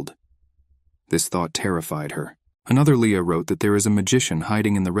killed. This thought terrified her. Another Leah wrote that there is a magician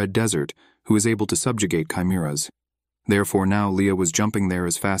hiding in the Red Desert who is able to subjugate chimeras. Therefore now Leah was jumping there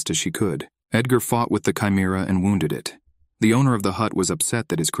as fast as she could. Edgar fought with the chimera and wounded it. The owner of the hut was upset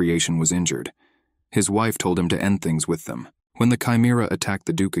that his creation was injured. His wife told him to end things with them. When the chimera attacked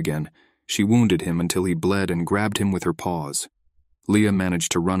the Duke again, she wounded him until he bled and grabbed him with her paws. Leah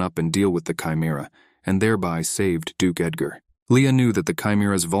managed to run up and deal with the chimera, and thereby saved Duke Edgar. Leah knew that the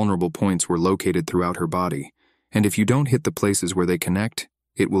chimera's vulnerable points were located throughout her body, and if you don't hit the places where they connect,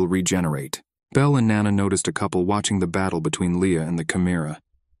 it will regenerate. Belle and Nana noticed a couple watching the battle between Leah and the chimera.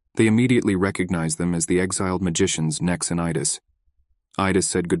 They immediately recognized them as the exiled magicians Nex and Idis. Idis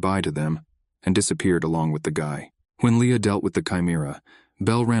said goodbye to them and disappeared along with the guy. When Leah dealt with the chimera,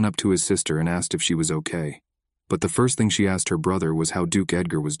 Belle ran up to his sister and asked if she was okay. But the first thing she asked her brother was how Duke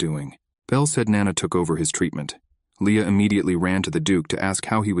Edgar was doing. Belle said Nana took over his treatment. Leah immediately ran to the Duke to ask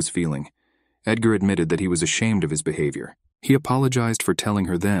how he was feeling. Edgar admitted that he was ashamed of his behavior. He apologized for telling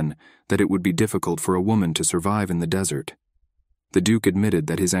her then that it would be difficult for a woman to survive in the desert. The Duke admitted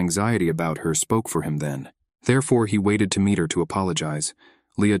that his anxiety about her spoke for him then. Therefore, he waited to meet her to apologize.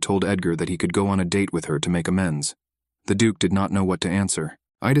 Leah told Edgar that he could go on a date with her to make amends. The Duke did not know what to answer.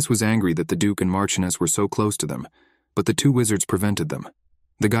 Idis was angry that the Duke and Marchioness were so close to them, but the 2 wizards prevented them.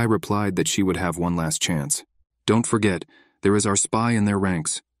 The guy replied that she would have one last chance. Don't forget, there is our spy in their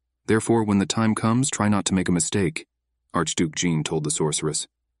ranks. Therefore, when the time comes, try not to make a mistake, Archduke Jean told the sorceress.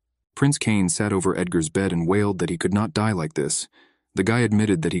 Prince Cain sat over Edgar's bed and wailed that he could not die like this. The guy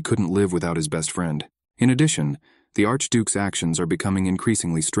admitted that he couldn't live without his best friend. In addition, the Archduke's actions are becoming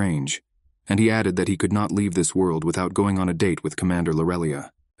increasingly strange, and he added that he could not leave this world without going on a date with Commander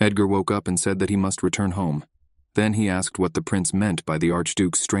Lorelia. Edgar woke up and said that he must return home. Then he asked what the prince meant by the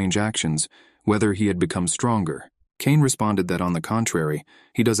Archduke's strange actions, whether he had become stronger. Kane responded that on the contrary,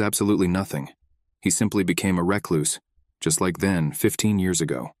 he does absolutely nothing. He simply became a recluse, just like then, 15 years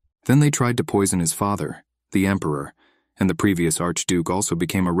ago. Then they tried to poison his father, the emperor, and the previous Archduke also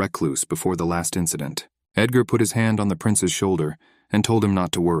became a recluse before the last incident. Edgar put his hand on the prince's shoulder and told him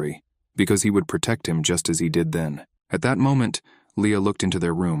not to worry, because he would protect him just as he did then. At that moment, Leah looked into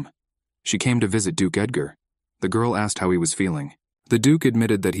their room. She came to visit Duke Edgar. The girl asked how he was feeling. The Duke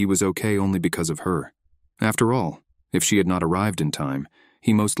admitted that he was okay only because of her. After all, if she had not arrived in time,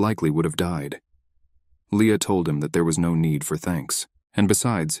 he most likely would have died. Leah told him that there was no need for thanks, and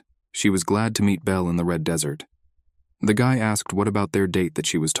besides, she was glad to meet Belle in the Red Desert. The guy asked what about their date that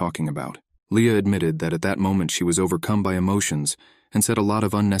she was talking about. Leah admitted that at that moment she was overcome by emotions and said a lot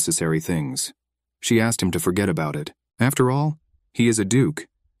of unnecessary things. She asked him to forget about it. After all, he is a duke,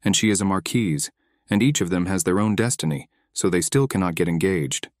 and she is a marquise, and each of them has their own destiny, so they still cannot get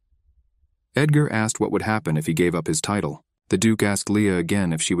engaged. Edgar asked what would happen if he gave up his title. The Duke asked Leah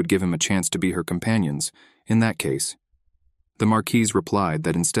again if she would give him a chance to be her companions, in that case. The Marquise replied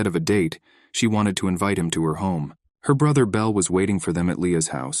that instead of a date, she wanted to invite him to her home. Her brother Belle was waiting for them at Leah's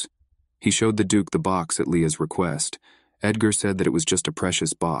house. He showed the Duke the box at Leah's request. Edgar said that it was just a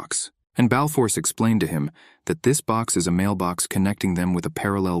precious box, and Balforce explained to him that this box is a mailbox connecting them with a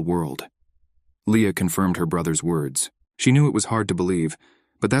parallel world. Leah confirmed her brother's words. She knew it was hard to believe,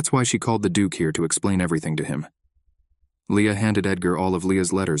 but that's why she called the Duke here to explain everything to him. Leah handed Edgar all of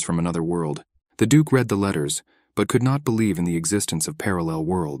Leah's letters from another world. The Duke read the letters, but could not believe in the existence of parallel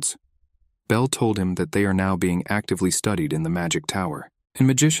worlds. Belle told him that they are now being actively studied in the Magic Tower, and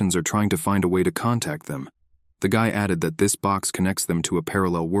magicians are trying to find a way to contact them. The guy added that this box connects them to a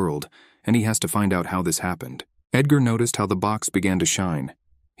parallel world, and he has to find out how this happened. Edgar noticed how the box began to shine.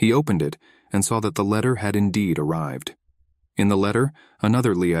 He opened it and saw that the letter had indeed arrived. In the letter,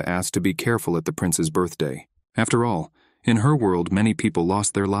 another Leah asked to be careful at the prince's birthday. After all, in her world many people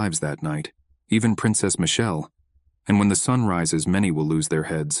lost their lives that night, even Princess Michelle, and when the sun rises many will lose their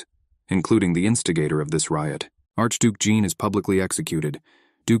heads, including the instigator of this riot. Archduke Jean is publicly executed.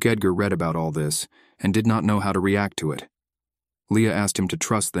 Duke Edgar read about all this and did not know how to react to it. Leah asked him to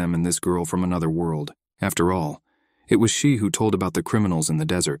trust them and this girl from another world. After all, it was she who told about the criminals in the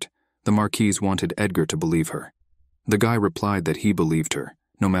desert. The Marquise wanted Edgar to believe her. The guy replied that he believed her,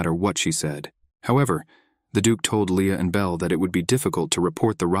 no matter what she said. However, the Duke told Leah and Belle that it would be difficult to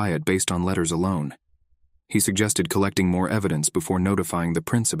report the riot based on letters alone. He suggested collecting more evidence before notifying the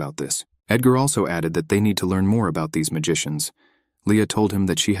prince about this. Edgar also added that they need to learn more about these magicians. Leah told him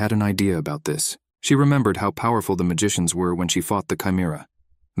that she had an idea about this. She remembered how powerful the magicians were when she fought the Chimera.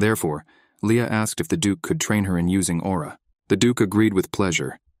 Therefore, Leah asked if the Duke could train her in using aura. The Duke agreed with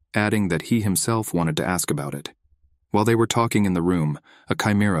pleasure, adding that he himself wanted to ask about it. While they were talking in the room, a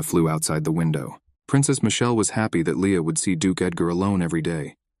chimera flew outside the window. Princess Michelle was happy that Leah would see Duke Edgar alone every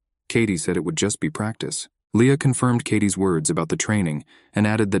day. Katie said it would just be practice. Leah confirmed Katie's words about the training and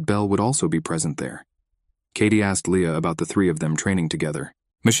added that Belle would also be present there. Katie asked Leah about the three of them training together.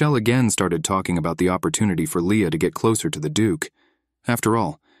 Michelle again started talking about the opportunity for Leah to get closer to the Duke. After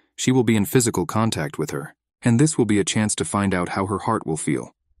all, she will be in physical contact with her, and this will be a chance to find out how her heart will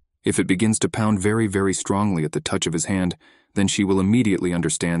feel. If it begins to pound very, very strongly at the touch of his hand, then she will immediately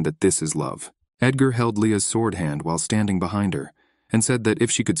understand that this is love. Edgar held Leah's sword hand while standing behind her, and said that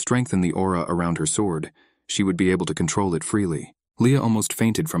if she could strengthen the aura around her sword, she would be able to control it freely. Leah almost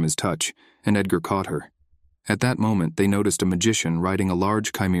fainted from his touch, and Edgar caught her. At that moment, they noticed a magician riding a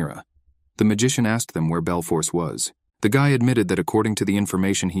large chimera. The magician asked them where Balforce was. The guy admitted that according to the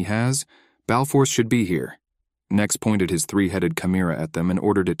information he has, Balforce should be here. Next pointed his three-headed chimera at them and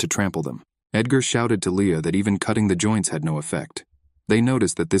ordered it to trample them. Edgar shouted to Leah that even cutting the joints had no effect. They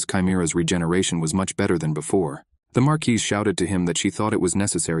noticed that this chimera's regeneration was much better than before. The Marquise shouted to him that she thought it was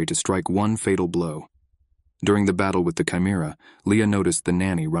necessary to strike one fatal blow. During the battle with the chimera, Leah noticed the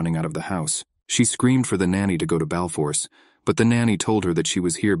nanny running out of the house. She screamed for the nanny to go to Balforce, but the nanny told her that she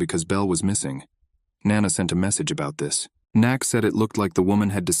was here because Belle was missing. Nana sent a message about this. Nak said it looked like the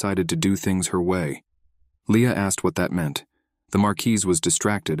woman had decided to do things her way. Leah asked what that meant. The Marquise was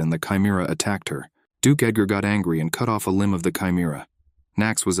distracted and the chimera attacked her. Duke Edgar got angry and cut off a limb of the chimera.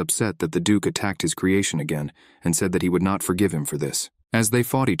 Nax was upset that the Duke attacked his creation again and said that he would not forgive him for this. As they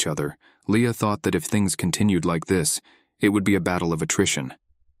fought each other, Leah thought that if things continued like this, it would be a battle of attrition.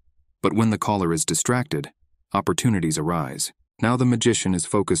 But when the caller is distracted, opportunities arise. Now the magician is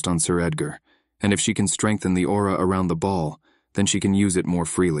focused on Sir Edgar, and if she can strengthen the aura around the ball, then she can use it more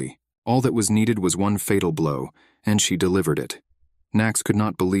freely. All that was needed was one fatal blow, and she delivered it. Nax could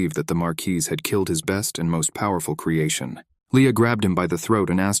not believe that the Marquise had killed his best and most powerful creation. Leah grabbed him by the throat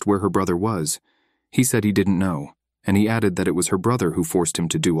and asked where her brother was. He said he didn't know, and he added that it was her brother who forced him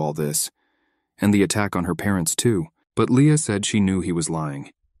to do all this. And the attack on her parents too. But Leah said she knew he was lying,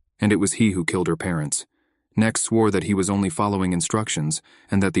 and it was he who killed her parents. Nex swore that he was only following instructions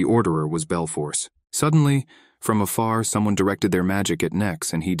and that the orderer was Belforce. Suddenly, from afar, someone directed their magic at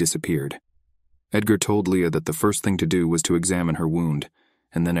Nex and he disappeared. Edgar told Leah that the first thing to do was to examine her wound,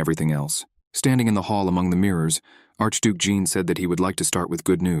 and then everything else. Standing in the hall among the mirrors, Archduke Jean said that he would like to start with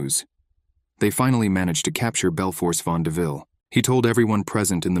good news. They finally managed to capture Belforce von Deville. He told everyone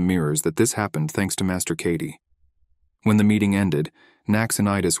present in the mirrors that this happened thanks to Master Cady. When the meeting ended, Nax and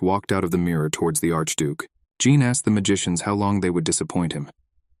Idis walked out of the mirror towards the Archduke. Jean asked the magicians how long they would disappoint him.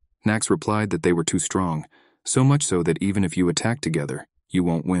 Nax replied that they were too strong, so much so that even if you attack together, you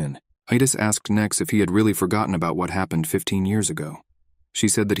won't win. Idis asked Nex if he had really forgotten about what happened 15 years ago. She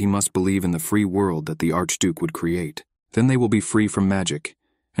said that he must believe in the free world that the Archduke would create. Then they will be free from magic,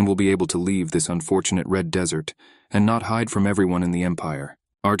 and will be able to leave this unfortunate red desert and not hide from everyone in the Empire.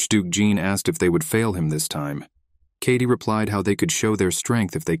 Archduke Jean asked if they would fail him this time. Cady replied how they could show their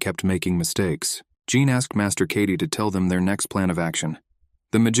strength if they kept making mistakes. Jean asked Master Cady to tell them their next plan of action.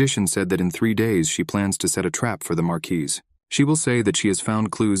 The magician said that in 3 days she plans to set a trap for the Marquise. She will say that she has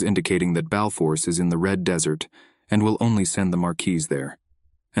found clues indicating that Balforce is in the Red Desert and will only send the Marquise there.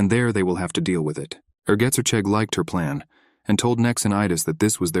 And there they will have to deal with it. Ergetzercheg liked her plan and told Nex and Idis that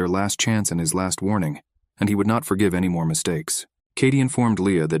this was their last chance and his last warning, and he would not forgive any more mistakes. Cady informed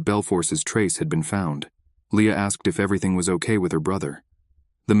Leah that Belforce's trace had been found. Leah asked if everything was okay with her brother.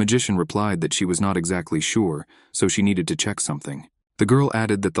 The magician replied that she was not exactly sure, so she needed to check something. The girl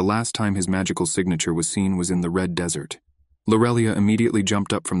added that the last time his magical signature was seen was in the Red Desert. Lorelia immediately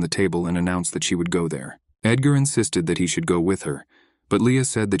jumped up from the table and announced that she would go there. Edgar insisted that he should go with her, but Leah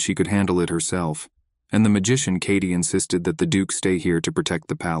said that she could handle it herself, and the magician Cady insisted that the Duke stay here to protect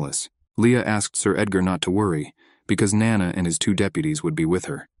the palace. Leah asked Sir Edgar not to worry, because Nana and his 2 deputies would be with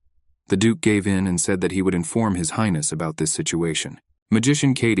her. The Duke gave in and said that he would inform His Highness about this situation.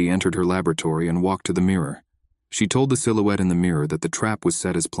 Magician Cady entered her laboratory and walked to the mirror. She told the silhouette in the mirror that the trap was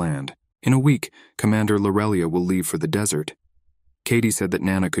set as planned. In a week, Commander Lorelia will leave for the desert. Cady said that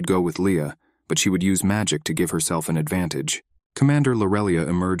Nana could go with Leah, but she would use magic to give herself an advantage. Commander Lorelia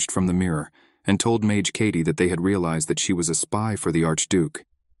emerged from the mirror and told Mage Cady that they had realized that she was a spy for the Archduke.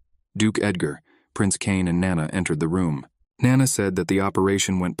 Duke Edgar, Prince Cain, and Nana entered the room. Nana said that the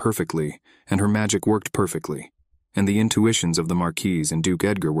operation went perfectly, and her magic worked perfectly, and the intuitions of the Marquise and Duke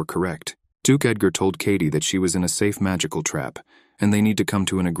Edgar were correct. Duke Edgar told Cady that she was in a safe magical trap, and they need to come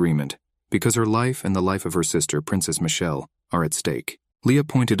to an agreement, because her life and the life of her sister, Princess Michelle, are at stake. Leah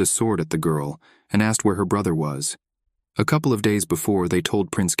pointed a sword at the girl and asked where her brother was. A couple of days before, they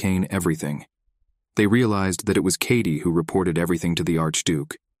told Prince Cain everything. They realized that it was Cady who reported everything to the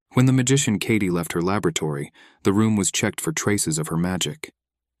Archduke. When the magician Cady left her laboratory, the room was checked for traces of her magic,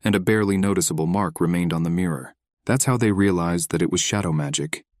 and a barely noticeable mark remained on the mirror. That's how they realized that it was shadow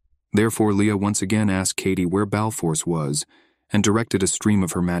magic. Therefore, Leah once again asked Cady where Balforce was and directed a stream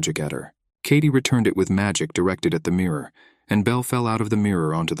of her magic at her. Cady returned it with magic directed at the mirror, and Belle fell out of the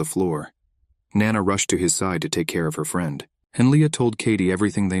mirror onto the floor. Nana rushed to his side to take care of her friend, and Leah told Cady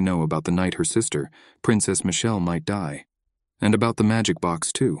everything they know about the night her sister, Princess Michelle, might die. And about the magic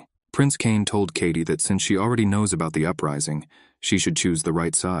box, too. Prince Cain told Cady that since she already knows about the uprising, she should choose the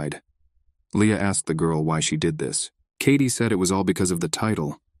right side. Leah asked the girl why she did this. Cady said it was all because of the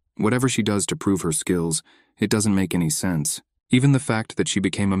title. Whatever she does to prove her skills, it doesn't make any sense. Even the fact that she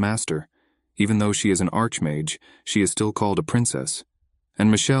became a master. Even though she is an archmage, she is still called a princess.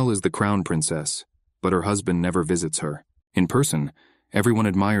 And Michelle is the crown princess, but her husband never visits her. In person, everyone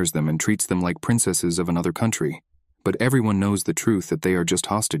admires them and treats them like princesses of another country. But everyone knows the truth that they are just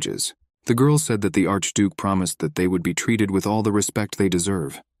hostages. The girl said that the Archduke promised that they would be treated with all the respect they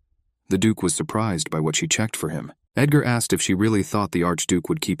deserve. The Duke was surprised by what she checked for him. Edgar asked if she really thought the Archduke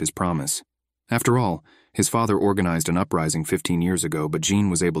would keep his promise. After all, his father organized an uprising 15 years ago, but Jean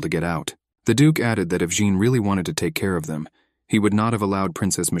was able to get out. The Duke added that if Jean really wanted to take care of them, he would not have allowed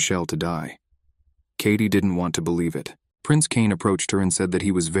Princess Michelle to die. Cady didn't want to believe it. Prince Cain approached her and said that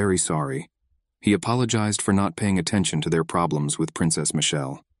he was very sorry. He apologized for not paying attention to their problems with Princess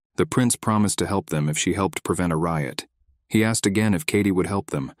Michelle. The prince promised to help them if she helped prevent a riot. He asked again if Cady would help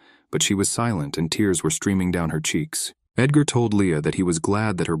them, but she was silent and tears were streaming down her cheeks. Edgar told Leah that he was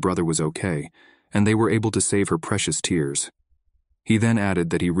glad that her brother was okay, and they were able to save her precious tears. He then added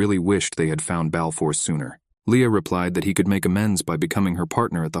that he really wished they had found Balforce sooner. Leah replied that he could make amends by becoming her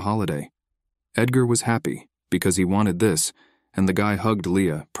partner at the holiday. Edgar was happy, because he wanted this, and the guy hugged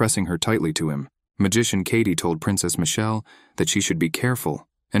Leah, pressing her tightly to him. Magician Katie told Princess Michelle that she should be careful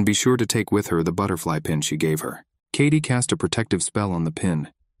and be sure to take with her the butterfly pin she gave her. Katie cast a protective spell on the pin.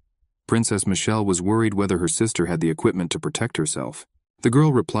 Princess Michelle was worried whether her sister had the equipment to protect herself. The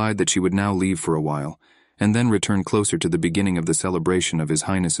girl replied that she would now leave for a while, and then return closer to the beginning of the celebration of His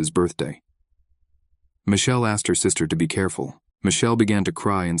Highness's birthday. Michelle asked her sister to be careful. Michelle began to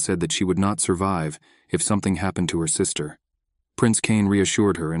cry and said that she would not survive if something happened to her sister. Prince Cain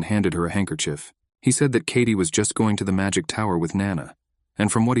reassured her and handed her a handkerchief. He said that Katie was just going to the magic tower with Nana,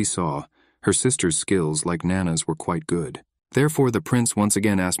 and from what he saw, her sister's skills, like Nana's, were quite good. Therefore, the prince once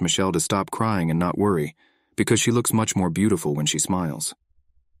again asked Michelle to stop crying and not worry, because she looks much more beautiful when she smiles.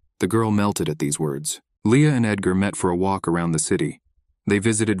 The girl melted at these words. Leah and Edgar met for a walk around the city. They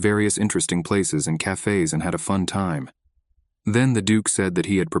visited various interesting places and cafes and had a fun time. Then the Duke said that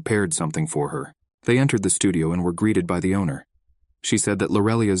he had prepared something for her. They entered the studio and were greeted by the owner. She said that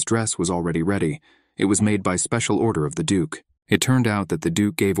Lorelia's dress was already ready. It was made by special order of the Duke. It turned out that the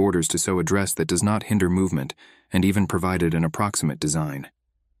Duke gave orders to sew a dress that does not hinder movement and even provided an approximate design.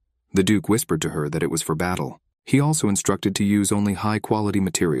 The Duke whispered to her that it was for battle. He also instructed to use only high-quality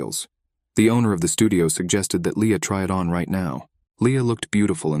materials. The owner of the studio suggested that Leah try it on right now. Leah looked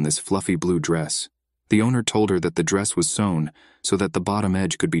beautiful in this fluffy blue dress. The owner told her that the dress was sewn so that the bottom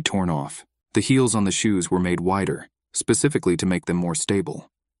edge could be torn off. The heels on the shoes were made wider, specifically to make them more stable.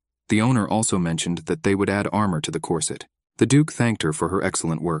 The owner also mentioned that they would add armor to the corset. The Duke thanked her for her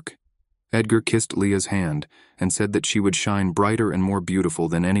excellent work. Edgar kissed Leah's hand and said that she would shine brighter and more beautiful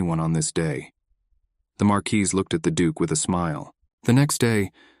than anyone on this day. The Marquise looked at the Duke with a smile. The next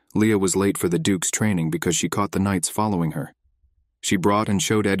day, Leah was late for the Duke's training because she caught the knights following her. She brought and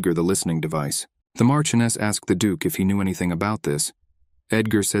showed Edgar the listening device. The Marchioness asked the Duke if he knew anything about this.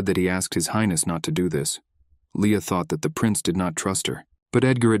 Edgar said that he asked His Highness not to do this. Leah thought that the prince did not trust her, but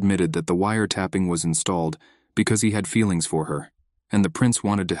Edgar admitted that the wiretapping was installed because he had feelings for her, and the prince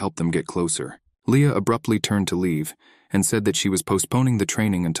wanted to help them get closer. Leah abruptly turned to leave and said that she was postponing the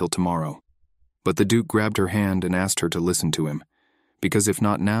training until tomorrow. But the Duke grabbed her hand and asked her to listen to him, because if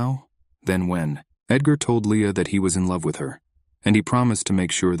not now, then when? Edgar told Leah that he was in love with her, and he promised to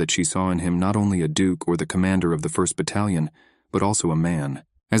make sure that she saw in him not only a duke or the commander of the 1st Battalion, but also a man.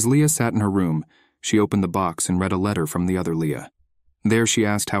 As Leah sat in her room, she opened the box and read a letter from the other Leah. There she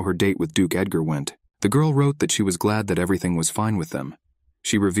asked how her date with Duke Edgar went. The girl wrote that she was glad that everything was fine with them.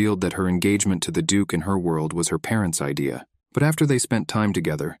 She revealed that her engagement to the Duke in her world was her parents' idea, but after they spent time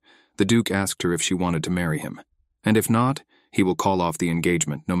together, the Duke asked her if she wanted to marry him, and if not, he will call off the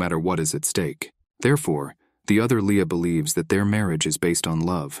engagement no matter what is at stake. Therefore, the other Leah believes that their marriage is based on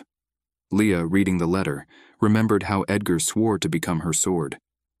love. Leah, reading the letter, remembered how Edgar swore to become her sword,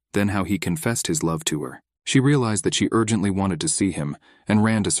 then how he confessed his love to her. She realized that she urgently wanted to see him and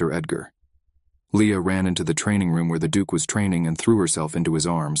ran to Sir Edgar. Leah ran into the training room where the Duke was training and threw herself into his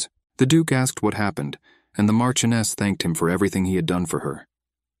arms. The Duke asked what happened, and the Marchioness thanked him for everything he had done for her.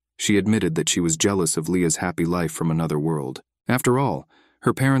 She admitted that she was jealous of Leah's happy life from another world. After all,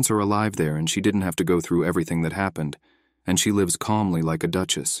 her parents are alive there and she didn't have to go through everything that happened, and she lives calmly like a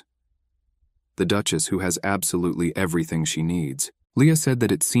duchess. The duchess who has absolutely everything she needs. Leah said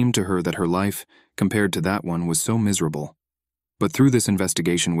that it seemed to her that her life, compared to that one, was so miserable. But through this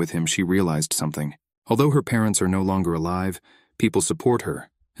investigation with him, she realized something. Although her parents are no longer alive, people support her,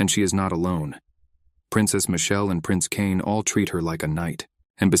 and she is not alone. Princess Michelle and Prince Cain all treat her like a knight,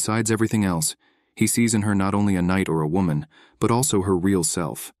 and besides everything else, he sees in her not only a knight or a woman, but also her real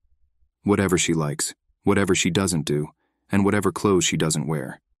self. Whatever she likes, whatever she doesn't do, and whatever clothes she doesn't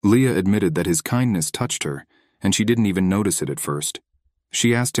wear. Leah admitted that his kindness touched her, and she didn't even notice it at first.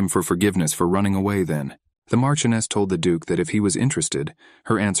 She asked him for forgiveness for running away then. The Marchioness told the Duke that if he was interested,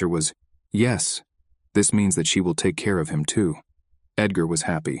 her answer was, yes. This means that she will take care of him too. Edgar was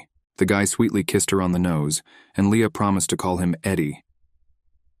happy. The guy sweetly kissed her on the nose, and Leah promised to call him Eddie.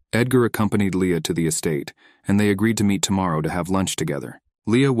 Edgar accompanied Leah to the estate, and they agreed to meet tomorrow to have lunch together.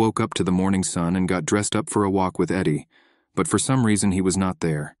 Leah woke up to the morning sun and got dressed up for a walk with Eddie, but for some reason he was not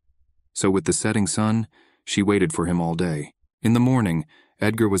there. So with the setting sun, she waited for him all day. In the morning,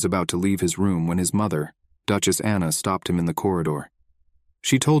 Edgar was about to leave his room when his mother, Duchess Anna, stopped him in the corridor.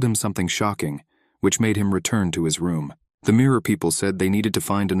 She told him something shocking, which made him return to his room. The mirror people said they needed to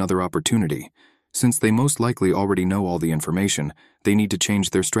find another opportunity. Since they most likely already know all the information, they need to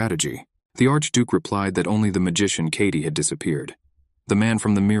change their strategy. The Archduke replied that only the magician Katie had disappeared. The man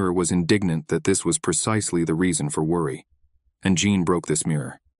from the mirror was indignant that this was precisely the reason for worry. And Jean broke this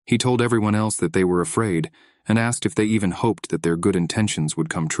mirror. He told everyone else that they were afraid and asked if they even hoped that their good intentions would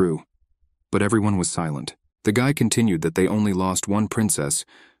come true. But everyone was silent. The guy continued that they only lost one princess,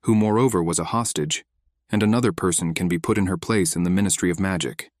 who moreover was a hostage, and another person can be put in her place in the Ministry of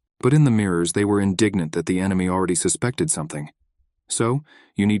Magic. But in the mirrors they were indignant that the enemy already suspected something. So,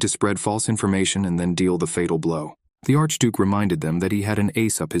 you need to spread false information and then deal the fatal blow. The Archduke reminded them that he had an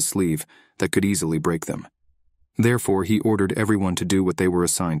ace up his sleeve that could easily break them. Therefore, he ordered everyone to do what they were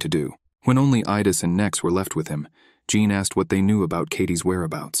assigned to do. When only Idis and Nex were left with him, Jean asked what they knew about Katie's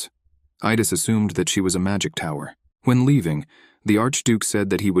whereabouts. Idis assumed that she was a magic tower. When leaving, the Archduke said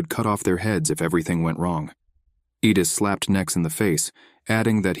that he would cut off their heads if everything went wrong. Idis slapped Nex in the face,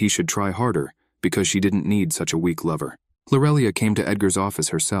 adding that he should try harder because she didn't need such a weak lover. Lorelia came to Edgar's office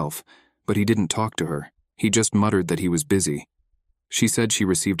herself, but he didn't talk to her. He just muttered that he was busy. She said she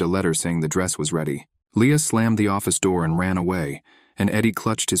received a letter saying the dress was ready. Leah slammed the office door and ran away, and Eddie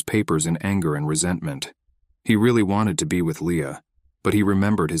clutched his papers in anger and resentment. He really wanted to be with Leah, but he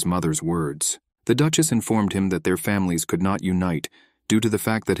remembered his mother's words. The Duchess informed him that their families could not unite due to the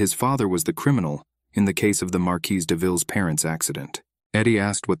fact that his father was the criminal in the case of the Marquise de Ville's parents' accident. Eddie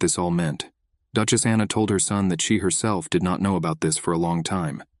asked what this all meant. Duchess Anna told her son that she herself did not know about this for a long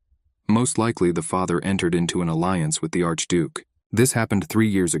time. Most likely the father entered into an alliance with the Archduke. This happened 3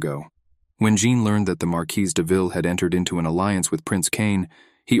 years ago. When Jean learned that the Marquise de Ville had entered into an alliance with Prince Cain,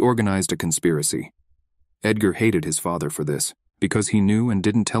 he organized a conspiracy. Edgar hated his father for this, because he knew and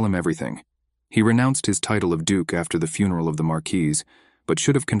didn't tell him everything. He renounced his title of Duke after the funeral of the Marquise, but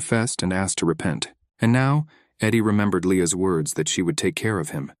should have confessed and asked to repent. And now, Eddie remembered Leah's words that she would take care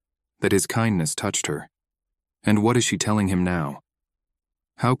of him, that his kindness touched her. And what is she telling him now?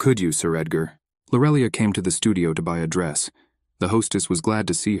 How could you, Sir Edgar? Lorelia came to the studio to buy a dress. The hostess was glad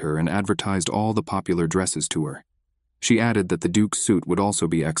to see her and advertised all the popular dresses to her. She added that the Duke's suit would also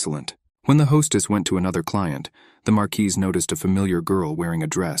be excellent. When the hostess went to another client, the Marquise noticed a familiar girl wearing a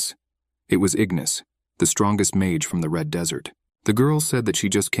dress. It was Ignis, the strongest mage from the Red Desert. The girl said that she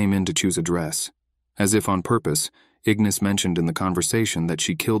just came in to choose a dress. As if on purpose, Ignis mentioned in the conversation that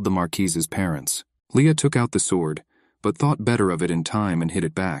she killed the Marquise's parents. Leah took out the sword, but thought better of it in time and hid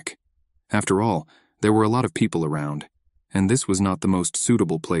it back. After all, there were a lot of people around, and this was not the most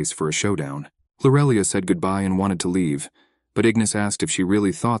suitable place for a showdown. Lorelia said goodbye and wanted to leave, but Ignis asked if she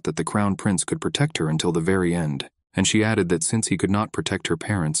really thought that the Crown Prince could protect her until the very end, and she added that since he could not protect her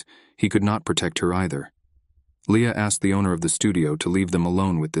parents, he could not protect her either. Leah asked the owner of the studio to leave them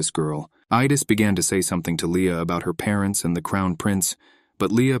alone with this girl. Idis began to say something to Leah about her parents and the Crown Prince,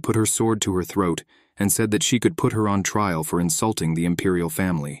 but Leah put her sword to her throat and said that she could put her on trial for insulting the imperial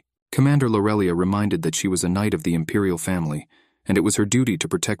family. Commander Lorelia reminded that she was a knight of the imperial family, and it was her duty to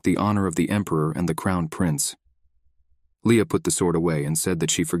protect the honor of the emperor and the Crown Prince. Leah put the sword away and said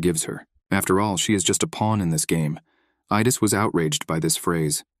that she forgives her. After all, she is just a pawn in this game. Idis was outraged by this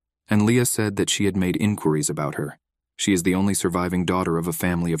phrase, and Leah said that she had made inquiries about her. She is the only surviving daughter of a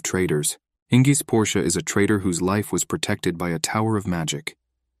family of traitors. Ingis Portia is a traitor whose life was protected by a tower of magic.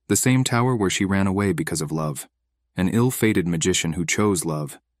 The same tower where she ran away because of love. An ill-fated magician who chose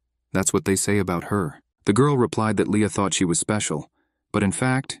love. That's what they say about her. The girl replied that Leah thought she was special, but in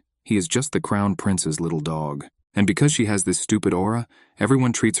fact, he is just the Crown Prince's little dog. And because she has this stupid aura,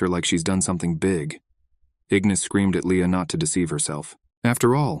 everyone treats her like she's done something big. Ignis screamed at Leah not to deceive herself.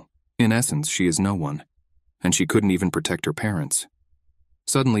 After all, in essence, she is no one, and she couldn't even protect her parents.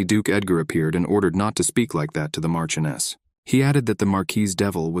 Suddenly, Duke Edgar appeared and ordered not to speak like that to the Marchioness. He added that the Marquise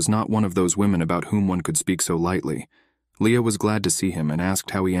Devil was not one of those women about whom one could speak so lightly. Leah was glad to see him and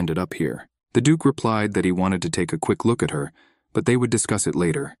asked how he ended up here. The Duke replied that he wanted to take a quick look at her, but they would discuss it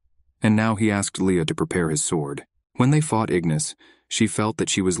later. And now he asked Leah to prepare his sword. When they fought Ignis, she felt that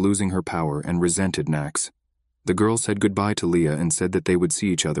she was losing her power and resented Nax. The girl said goodbye to Leah and said that they would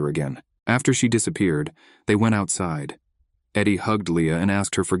see each other again. After she disappeared, they went outside. Eddie hugged Leah and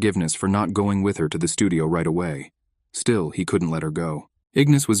asked her forgiveness for not going with her to the studio right away. Still, he couldn't let her go.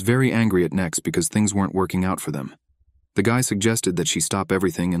 Ignis was very angry at Nex because things weren't working out for them. The guy suggested that she stop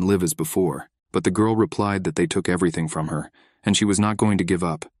everything and live as before, but the girl replied that they took everything from her, and she was not going to give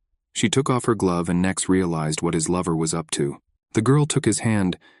up. She took off her glove and Nex realized what his lover was up to. The girl took his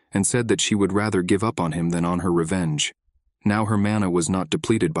hand and said that she would rather give up on him than on her revenge. Now her mana was not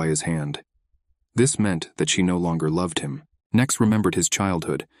depleted by his hand. This meant that she no longer loved him. Nex remembered his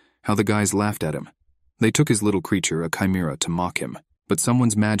childhood, how the guys laughed at him. They took his little creature, a chimera, to mock him, but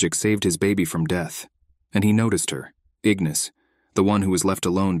someone's magic saved his baby from death. And he noticed her, Ignis, the one who was left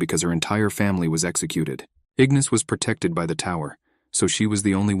alone because her entire family was executed. Ignis was protected by the tower, so she was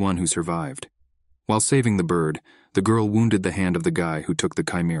the only one who survived. While saving the bird, the girl wounded the hand of the guy who took the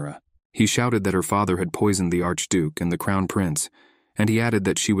chimera. He shouted that her father had poisoned the Archduke and the Crown Prince, and he added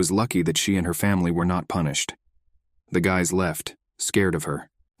that she was lucky that she and her family were not punished. The guys left, scared of her.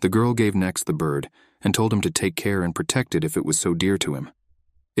 The girl gave Nex the bird and told him to take care and protect it if it was so dear to him.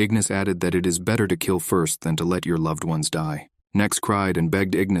 Ignis added that it is better to kill first than to let your loved ones die. Nex cried and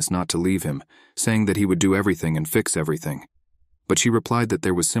begged Ignis not to leave him, saying that he would do everything and fix everything. But she replied that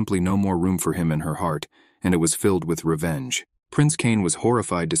there was simply no more room for him in her heart, and it was filled with revenge. Prince Cain was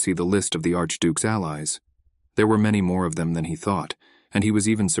horrified to see the list of the Archduke's allies. There were many more of them than he thought, and he was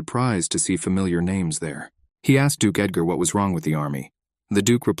even surprised to see familiar names there. He asked Duke Edgar what was wrong with the army. The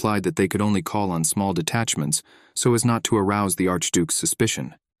Duke replied that they could only call on small detachments so as not to arouse the Archduke's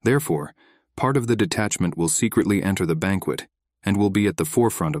suspicion. Therefore, part of the detachment will secretly enter the banquet and will be at the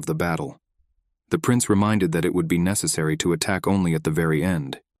forefront of the battle. The prince reminded that it would be necessary to attack only at the very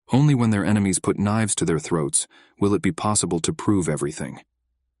end. Only when their enemies put knives to their throats will it be possible to prove everything.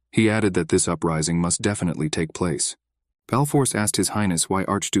 He added that this uprising must definitely take place. Balforce asked His Highness why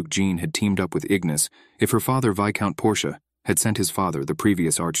Archduke Jean had teamed up with Ignis if her father Viscount Portia had sent his father, the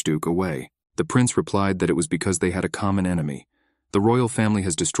previous Archduke, away. The prince replied that it was because they had a common enemy. The royal family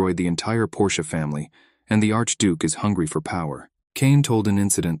has destroyed the entire Portia family, and the Archduke is hungry for power. Cain told an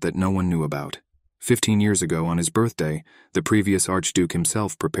incident that no one knew about. 15 years ago, on his birthday, the previous Archduke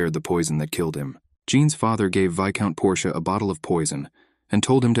himself prepared the poison that killed him. Jean's father gave Viscount Portia a bottle of poison and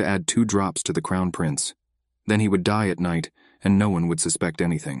told him to add 2 drops to the crown prince. Then he would die at night, and no one would suspect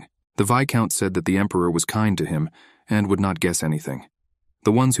anything. The Viscount said that the emperor was kind to him and would not guess anything.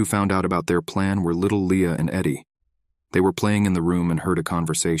 The ones who found out about their plan were little Leah and Eddie. They were playing in the room and heard a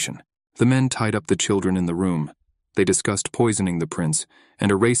conversation. The men tied up the children in the room. They discussed poisoning the prince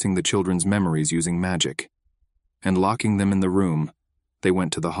and erasing the children's memories using magic. And locking them in the room, they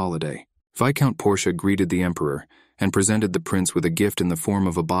went to the holiday. Viscount Portia greeted the emperor and presented the prince with a gift in the form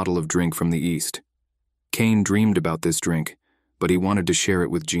of a bottle of drink from the east. Cain dreamed about this drink, but he wanted to share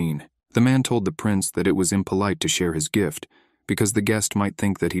it with Jean. The man told the prince that it was impolite to share his gift because the guest might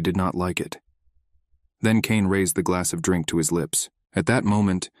think that he did not like it. Then Cain raised the glass of drink to his lips. At that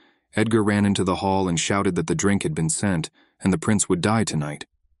moment, Edgar ran into the hall and shouted that the drink had been sent and the prince would die tonight.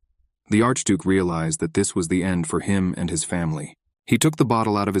 The Archduke realized that this was the end for him and his family. He took the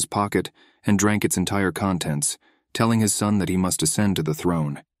bottle out of his pocket and drank its entire contents, telling his son that he must ascend to the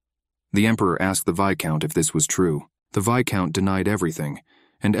throne. The emperor asked the Viscount if this was true. The Viscount denied everything,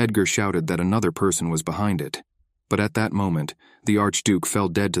 and Edgar shouted that another person was behind it. But at that moment, the Archduke fell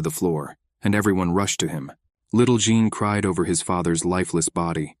dead to the floor, and everyone rushed to him. Little Jean cried over his father's lifeless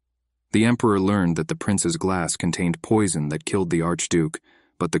body. The emperor learned that the prince's glass contained poison that killed the Archduke,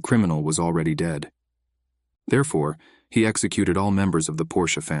 but the criminal was already dead. Therefore, he executed all members of the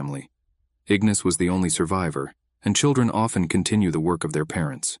Portia family. Ignis was the only survivor, and children often continue the work of their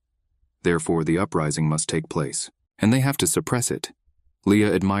parents. Therefore, the uprising must take place, and they have to suppress it.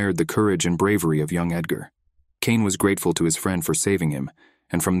 Leah admired the courage and bravery of young Edgar. Cain was grateful to his friend for saving him,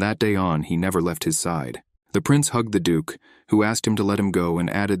 and from that day on he never left his side. The prince hugged the duke, who asked him to let him go and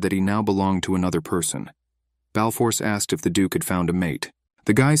added that he now belonged to another person. Balforce asked if the duke had found a mate.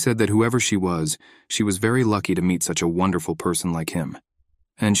 The guy said that whoever she was very lucky to meet such a wonderful person like him.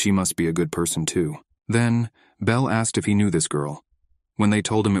 And she must be a good person too. Then, Bell asked if he knew this girl. When they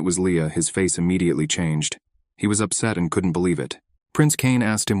told him it was Leah, his face immediately changed. He was upset and couldn't believe it. Prince Cain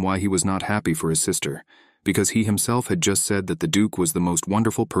asked him why he was not happy for his sister, because he himself had just said that the Duke was the most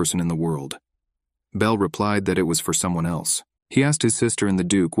wonderful person in the world. Bell replied that it was for someone else. He asked his sister and the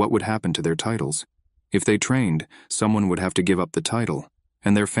Duke what would happen to their titles. If they trained, someone would have to give up the title,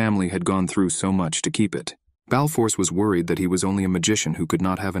 and their family had gone through so much to keep it. Balforce was worried that he was only a magician who could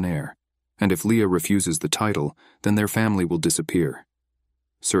not have an heir, and if Leah refuses the title, then their family will disappear.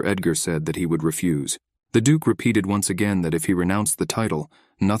 Sir Edgar said that he would refuse. The Duke repeated once again that if he renounced the title,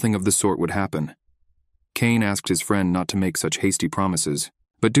 nothing of the sort would happen. Cain asked his friend not to make such hasty promises,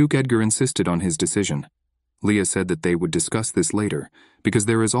 but Duke Edgar insisted on his decision. Leah said that they would discuss this later, because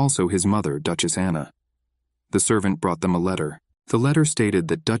there is also his mother, Duchess Anna. The servant brought them a letter. The letter stated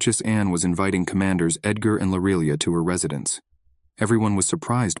that Duchess Anne was inviting commanders Edgar and Lorelia to her residence. Everyone was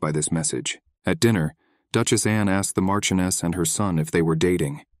surprised by this message. At dinner, Duchess Anne asked the Marchioness and her son if they were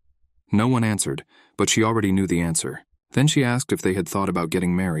dating. No one answered, but she already knew the answer. Then she asked if they had thought about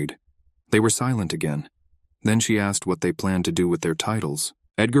getting married. They were silent again. Then she asked what they planned to do with their titles.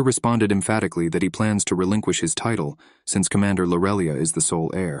 Edgar responded emphatically that he plans to relinquish his title, since Commander Lorelia is the sole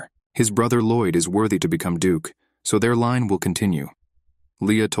heir. His brother Lloyd is worthy to become Duke, so their line will continue.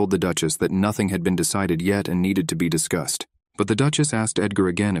 Leah told the Duchess that nothing had been decided yet and needed to be discussed, but the Duchess asked Edgar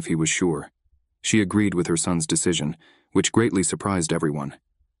again if he was sure. She agreed with her son's decision, which greatly surprised everyone.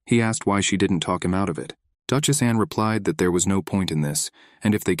 He asked why she didn't talk him out of it. Duchess Anne replied that there was no point in this,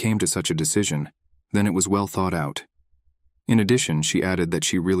 and if they came to such a decision, then it was well thought out. In addition, she added that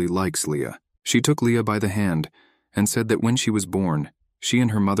she really likes Leah. She took Leah by the hand and said that when she was born, she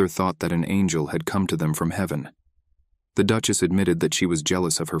and her mother thought that an angel had come to them from heaven. The Duchess admitted that she was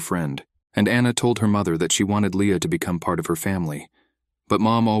jealous of her friend, and Anna told her mother that she wanted Leah to become part of her family. But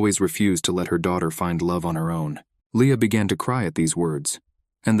Mom always refused to let her daughter find love on her own. Leah began to cry at these words,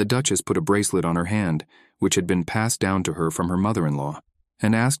 and the Duchess put a bracelet on her hand, which had been passed down to her from her mother-in-law,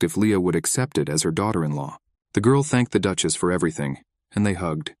 and asked if Leah would accept it as her daughter-in-law. The girl thanked the Duchess for everything, and they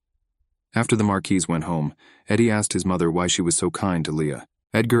hugged. After the Marquise went home, Eddie asked his mother why she was so kind to Leah.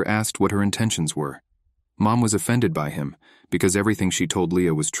 Edgar asked what her intentions were. Mom was offended by him, because everything she told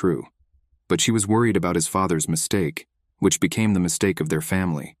Leah was true. But she was worried about his father's mistake, which became the mistake of their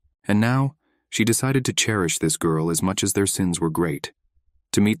family. And now, she decided to cherish this girl as much as their sins were great.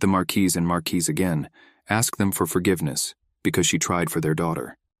 To meet the Marquise and Marquise again, ask them for forgiveness, because she tried for their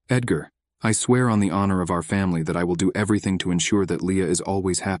daughter. Edgar, I swear on the honor of our family that I will do everything to ensure that Leah is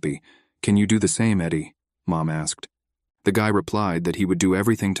always happy. Can you do the same, Eddie? Mom asked. The guy replied that he would do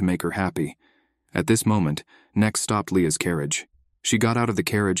everything to make her happy. At this moment, Nex stopped Leah's carriage. She got out of the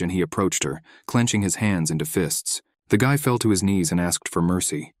carriage and he approached her, clenching his hands into fists. The guy fell to his knees and asked for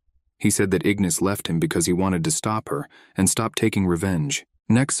mercy. He said that Ignis left him because he wanted to stop her and stop taking revenge.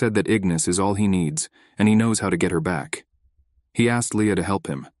 Nex said that Ignis is all he needs, and he knows how to get her back. He asked Leah to help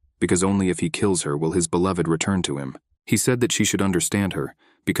him, because only if he kills her will his beloved return to him. He said that she should understand her,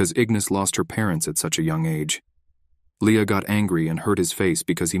 because Ignis lost her parents at such a young age. Leah got angry and hurt his face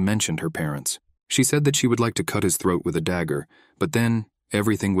because he mentioned her parents. She said that she would like to cut his throat with a dagger, but then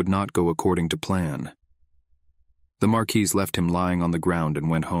everything would not go according to plan. The Marquise left him lying on the ground and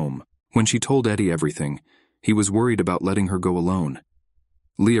went home. When she told Eddie everything, he was worried about letting her go alone.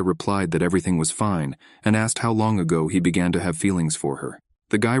 Leah replied that everything was fine and asked how long ago he began to have feelings for her.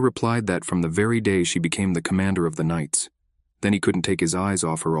 The guy replied that from the very day she became the commander of the Knights. Then he couldn't take his eyes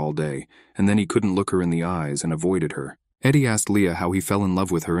off her all day, and then he couldn't look her in the eyes and avoided her. Eddie asked Leah how he fell in love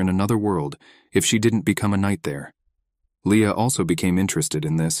with her in another world if she didn't become a knight there. Leah also became interested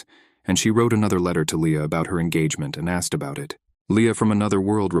in this, and she wrote another letter to Leah about her engagement and asked about it. Leah from another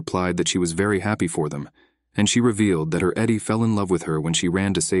world replied that she was very happy for them, and she revealed that her Eddie fell in love with her when she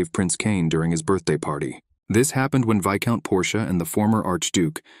ran to save Prince Cain during his birthday party. This happened when Viscount Portia and the former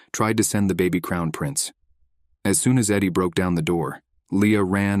Archduke tried to send the baby crown prince. As soon as Eddie broke down the door, Leah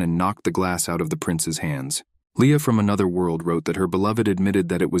ran and knocked the glass out of the prince's hands. Leah from another world wrote that her beloved admitted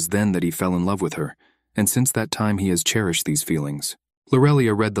that it was then that he fell in love with her, and since that time he has cherished these feelings.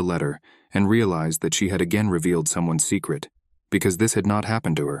 Lorelia read the letter and realized that she had again revealed someone's secret, because this had not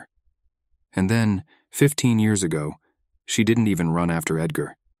happened to her. And then, 15 years ago, she didn't even run after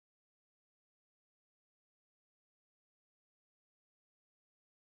Edgar.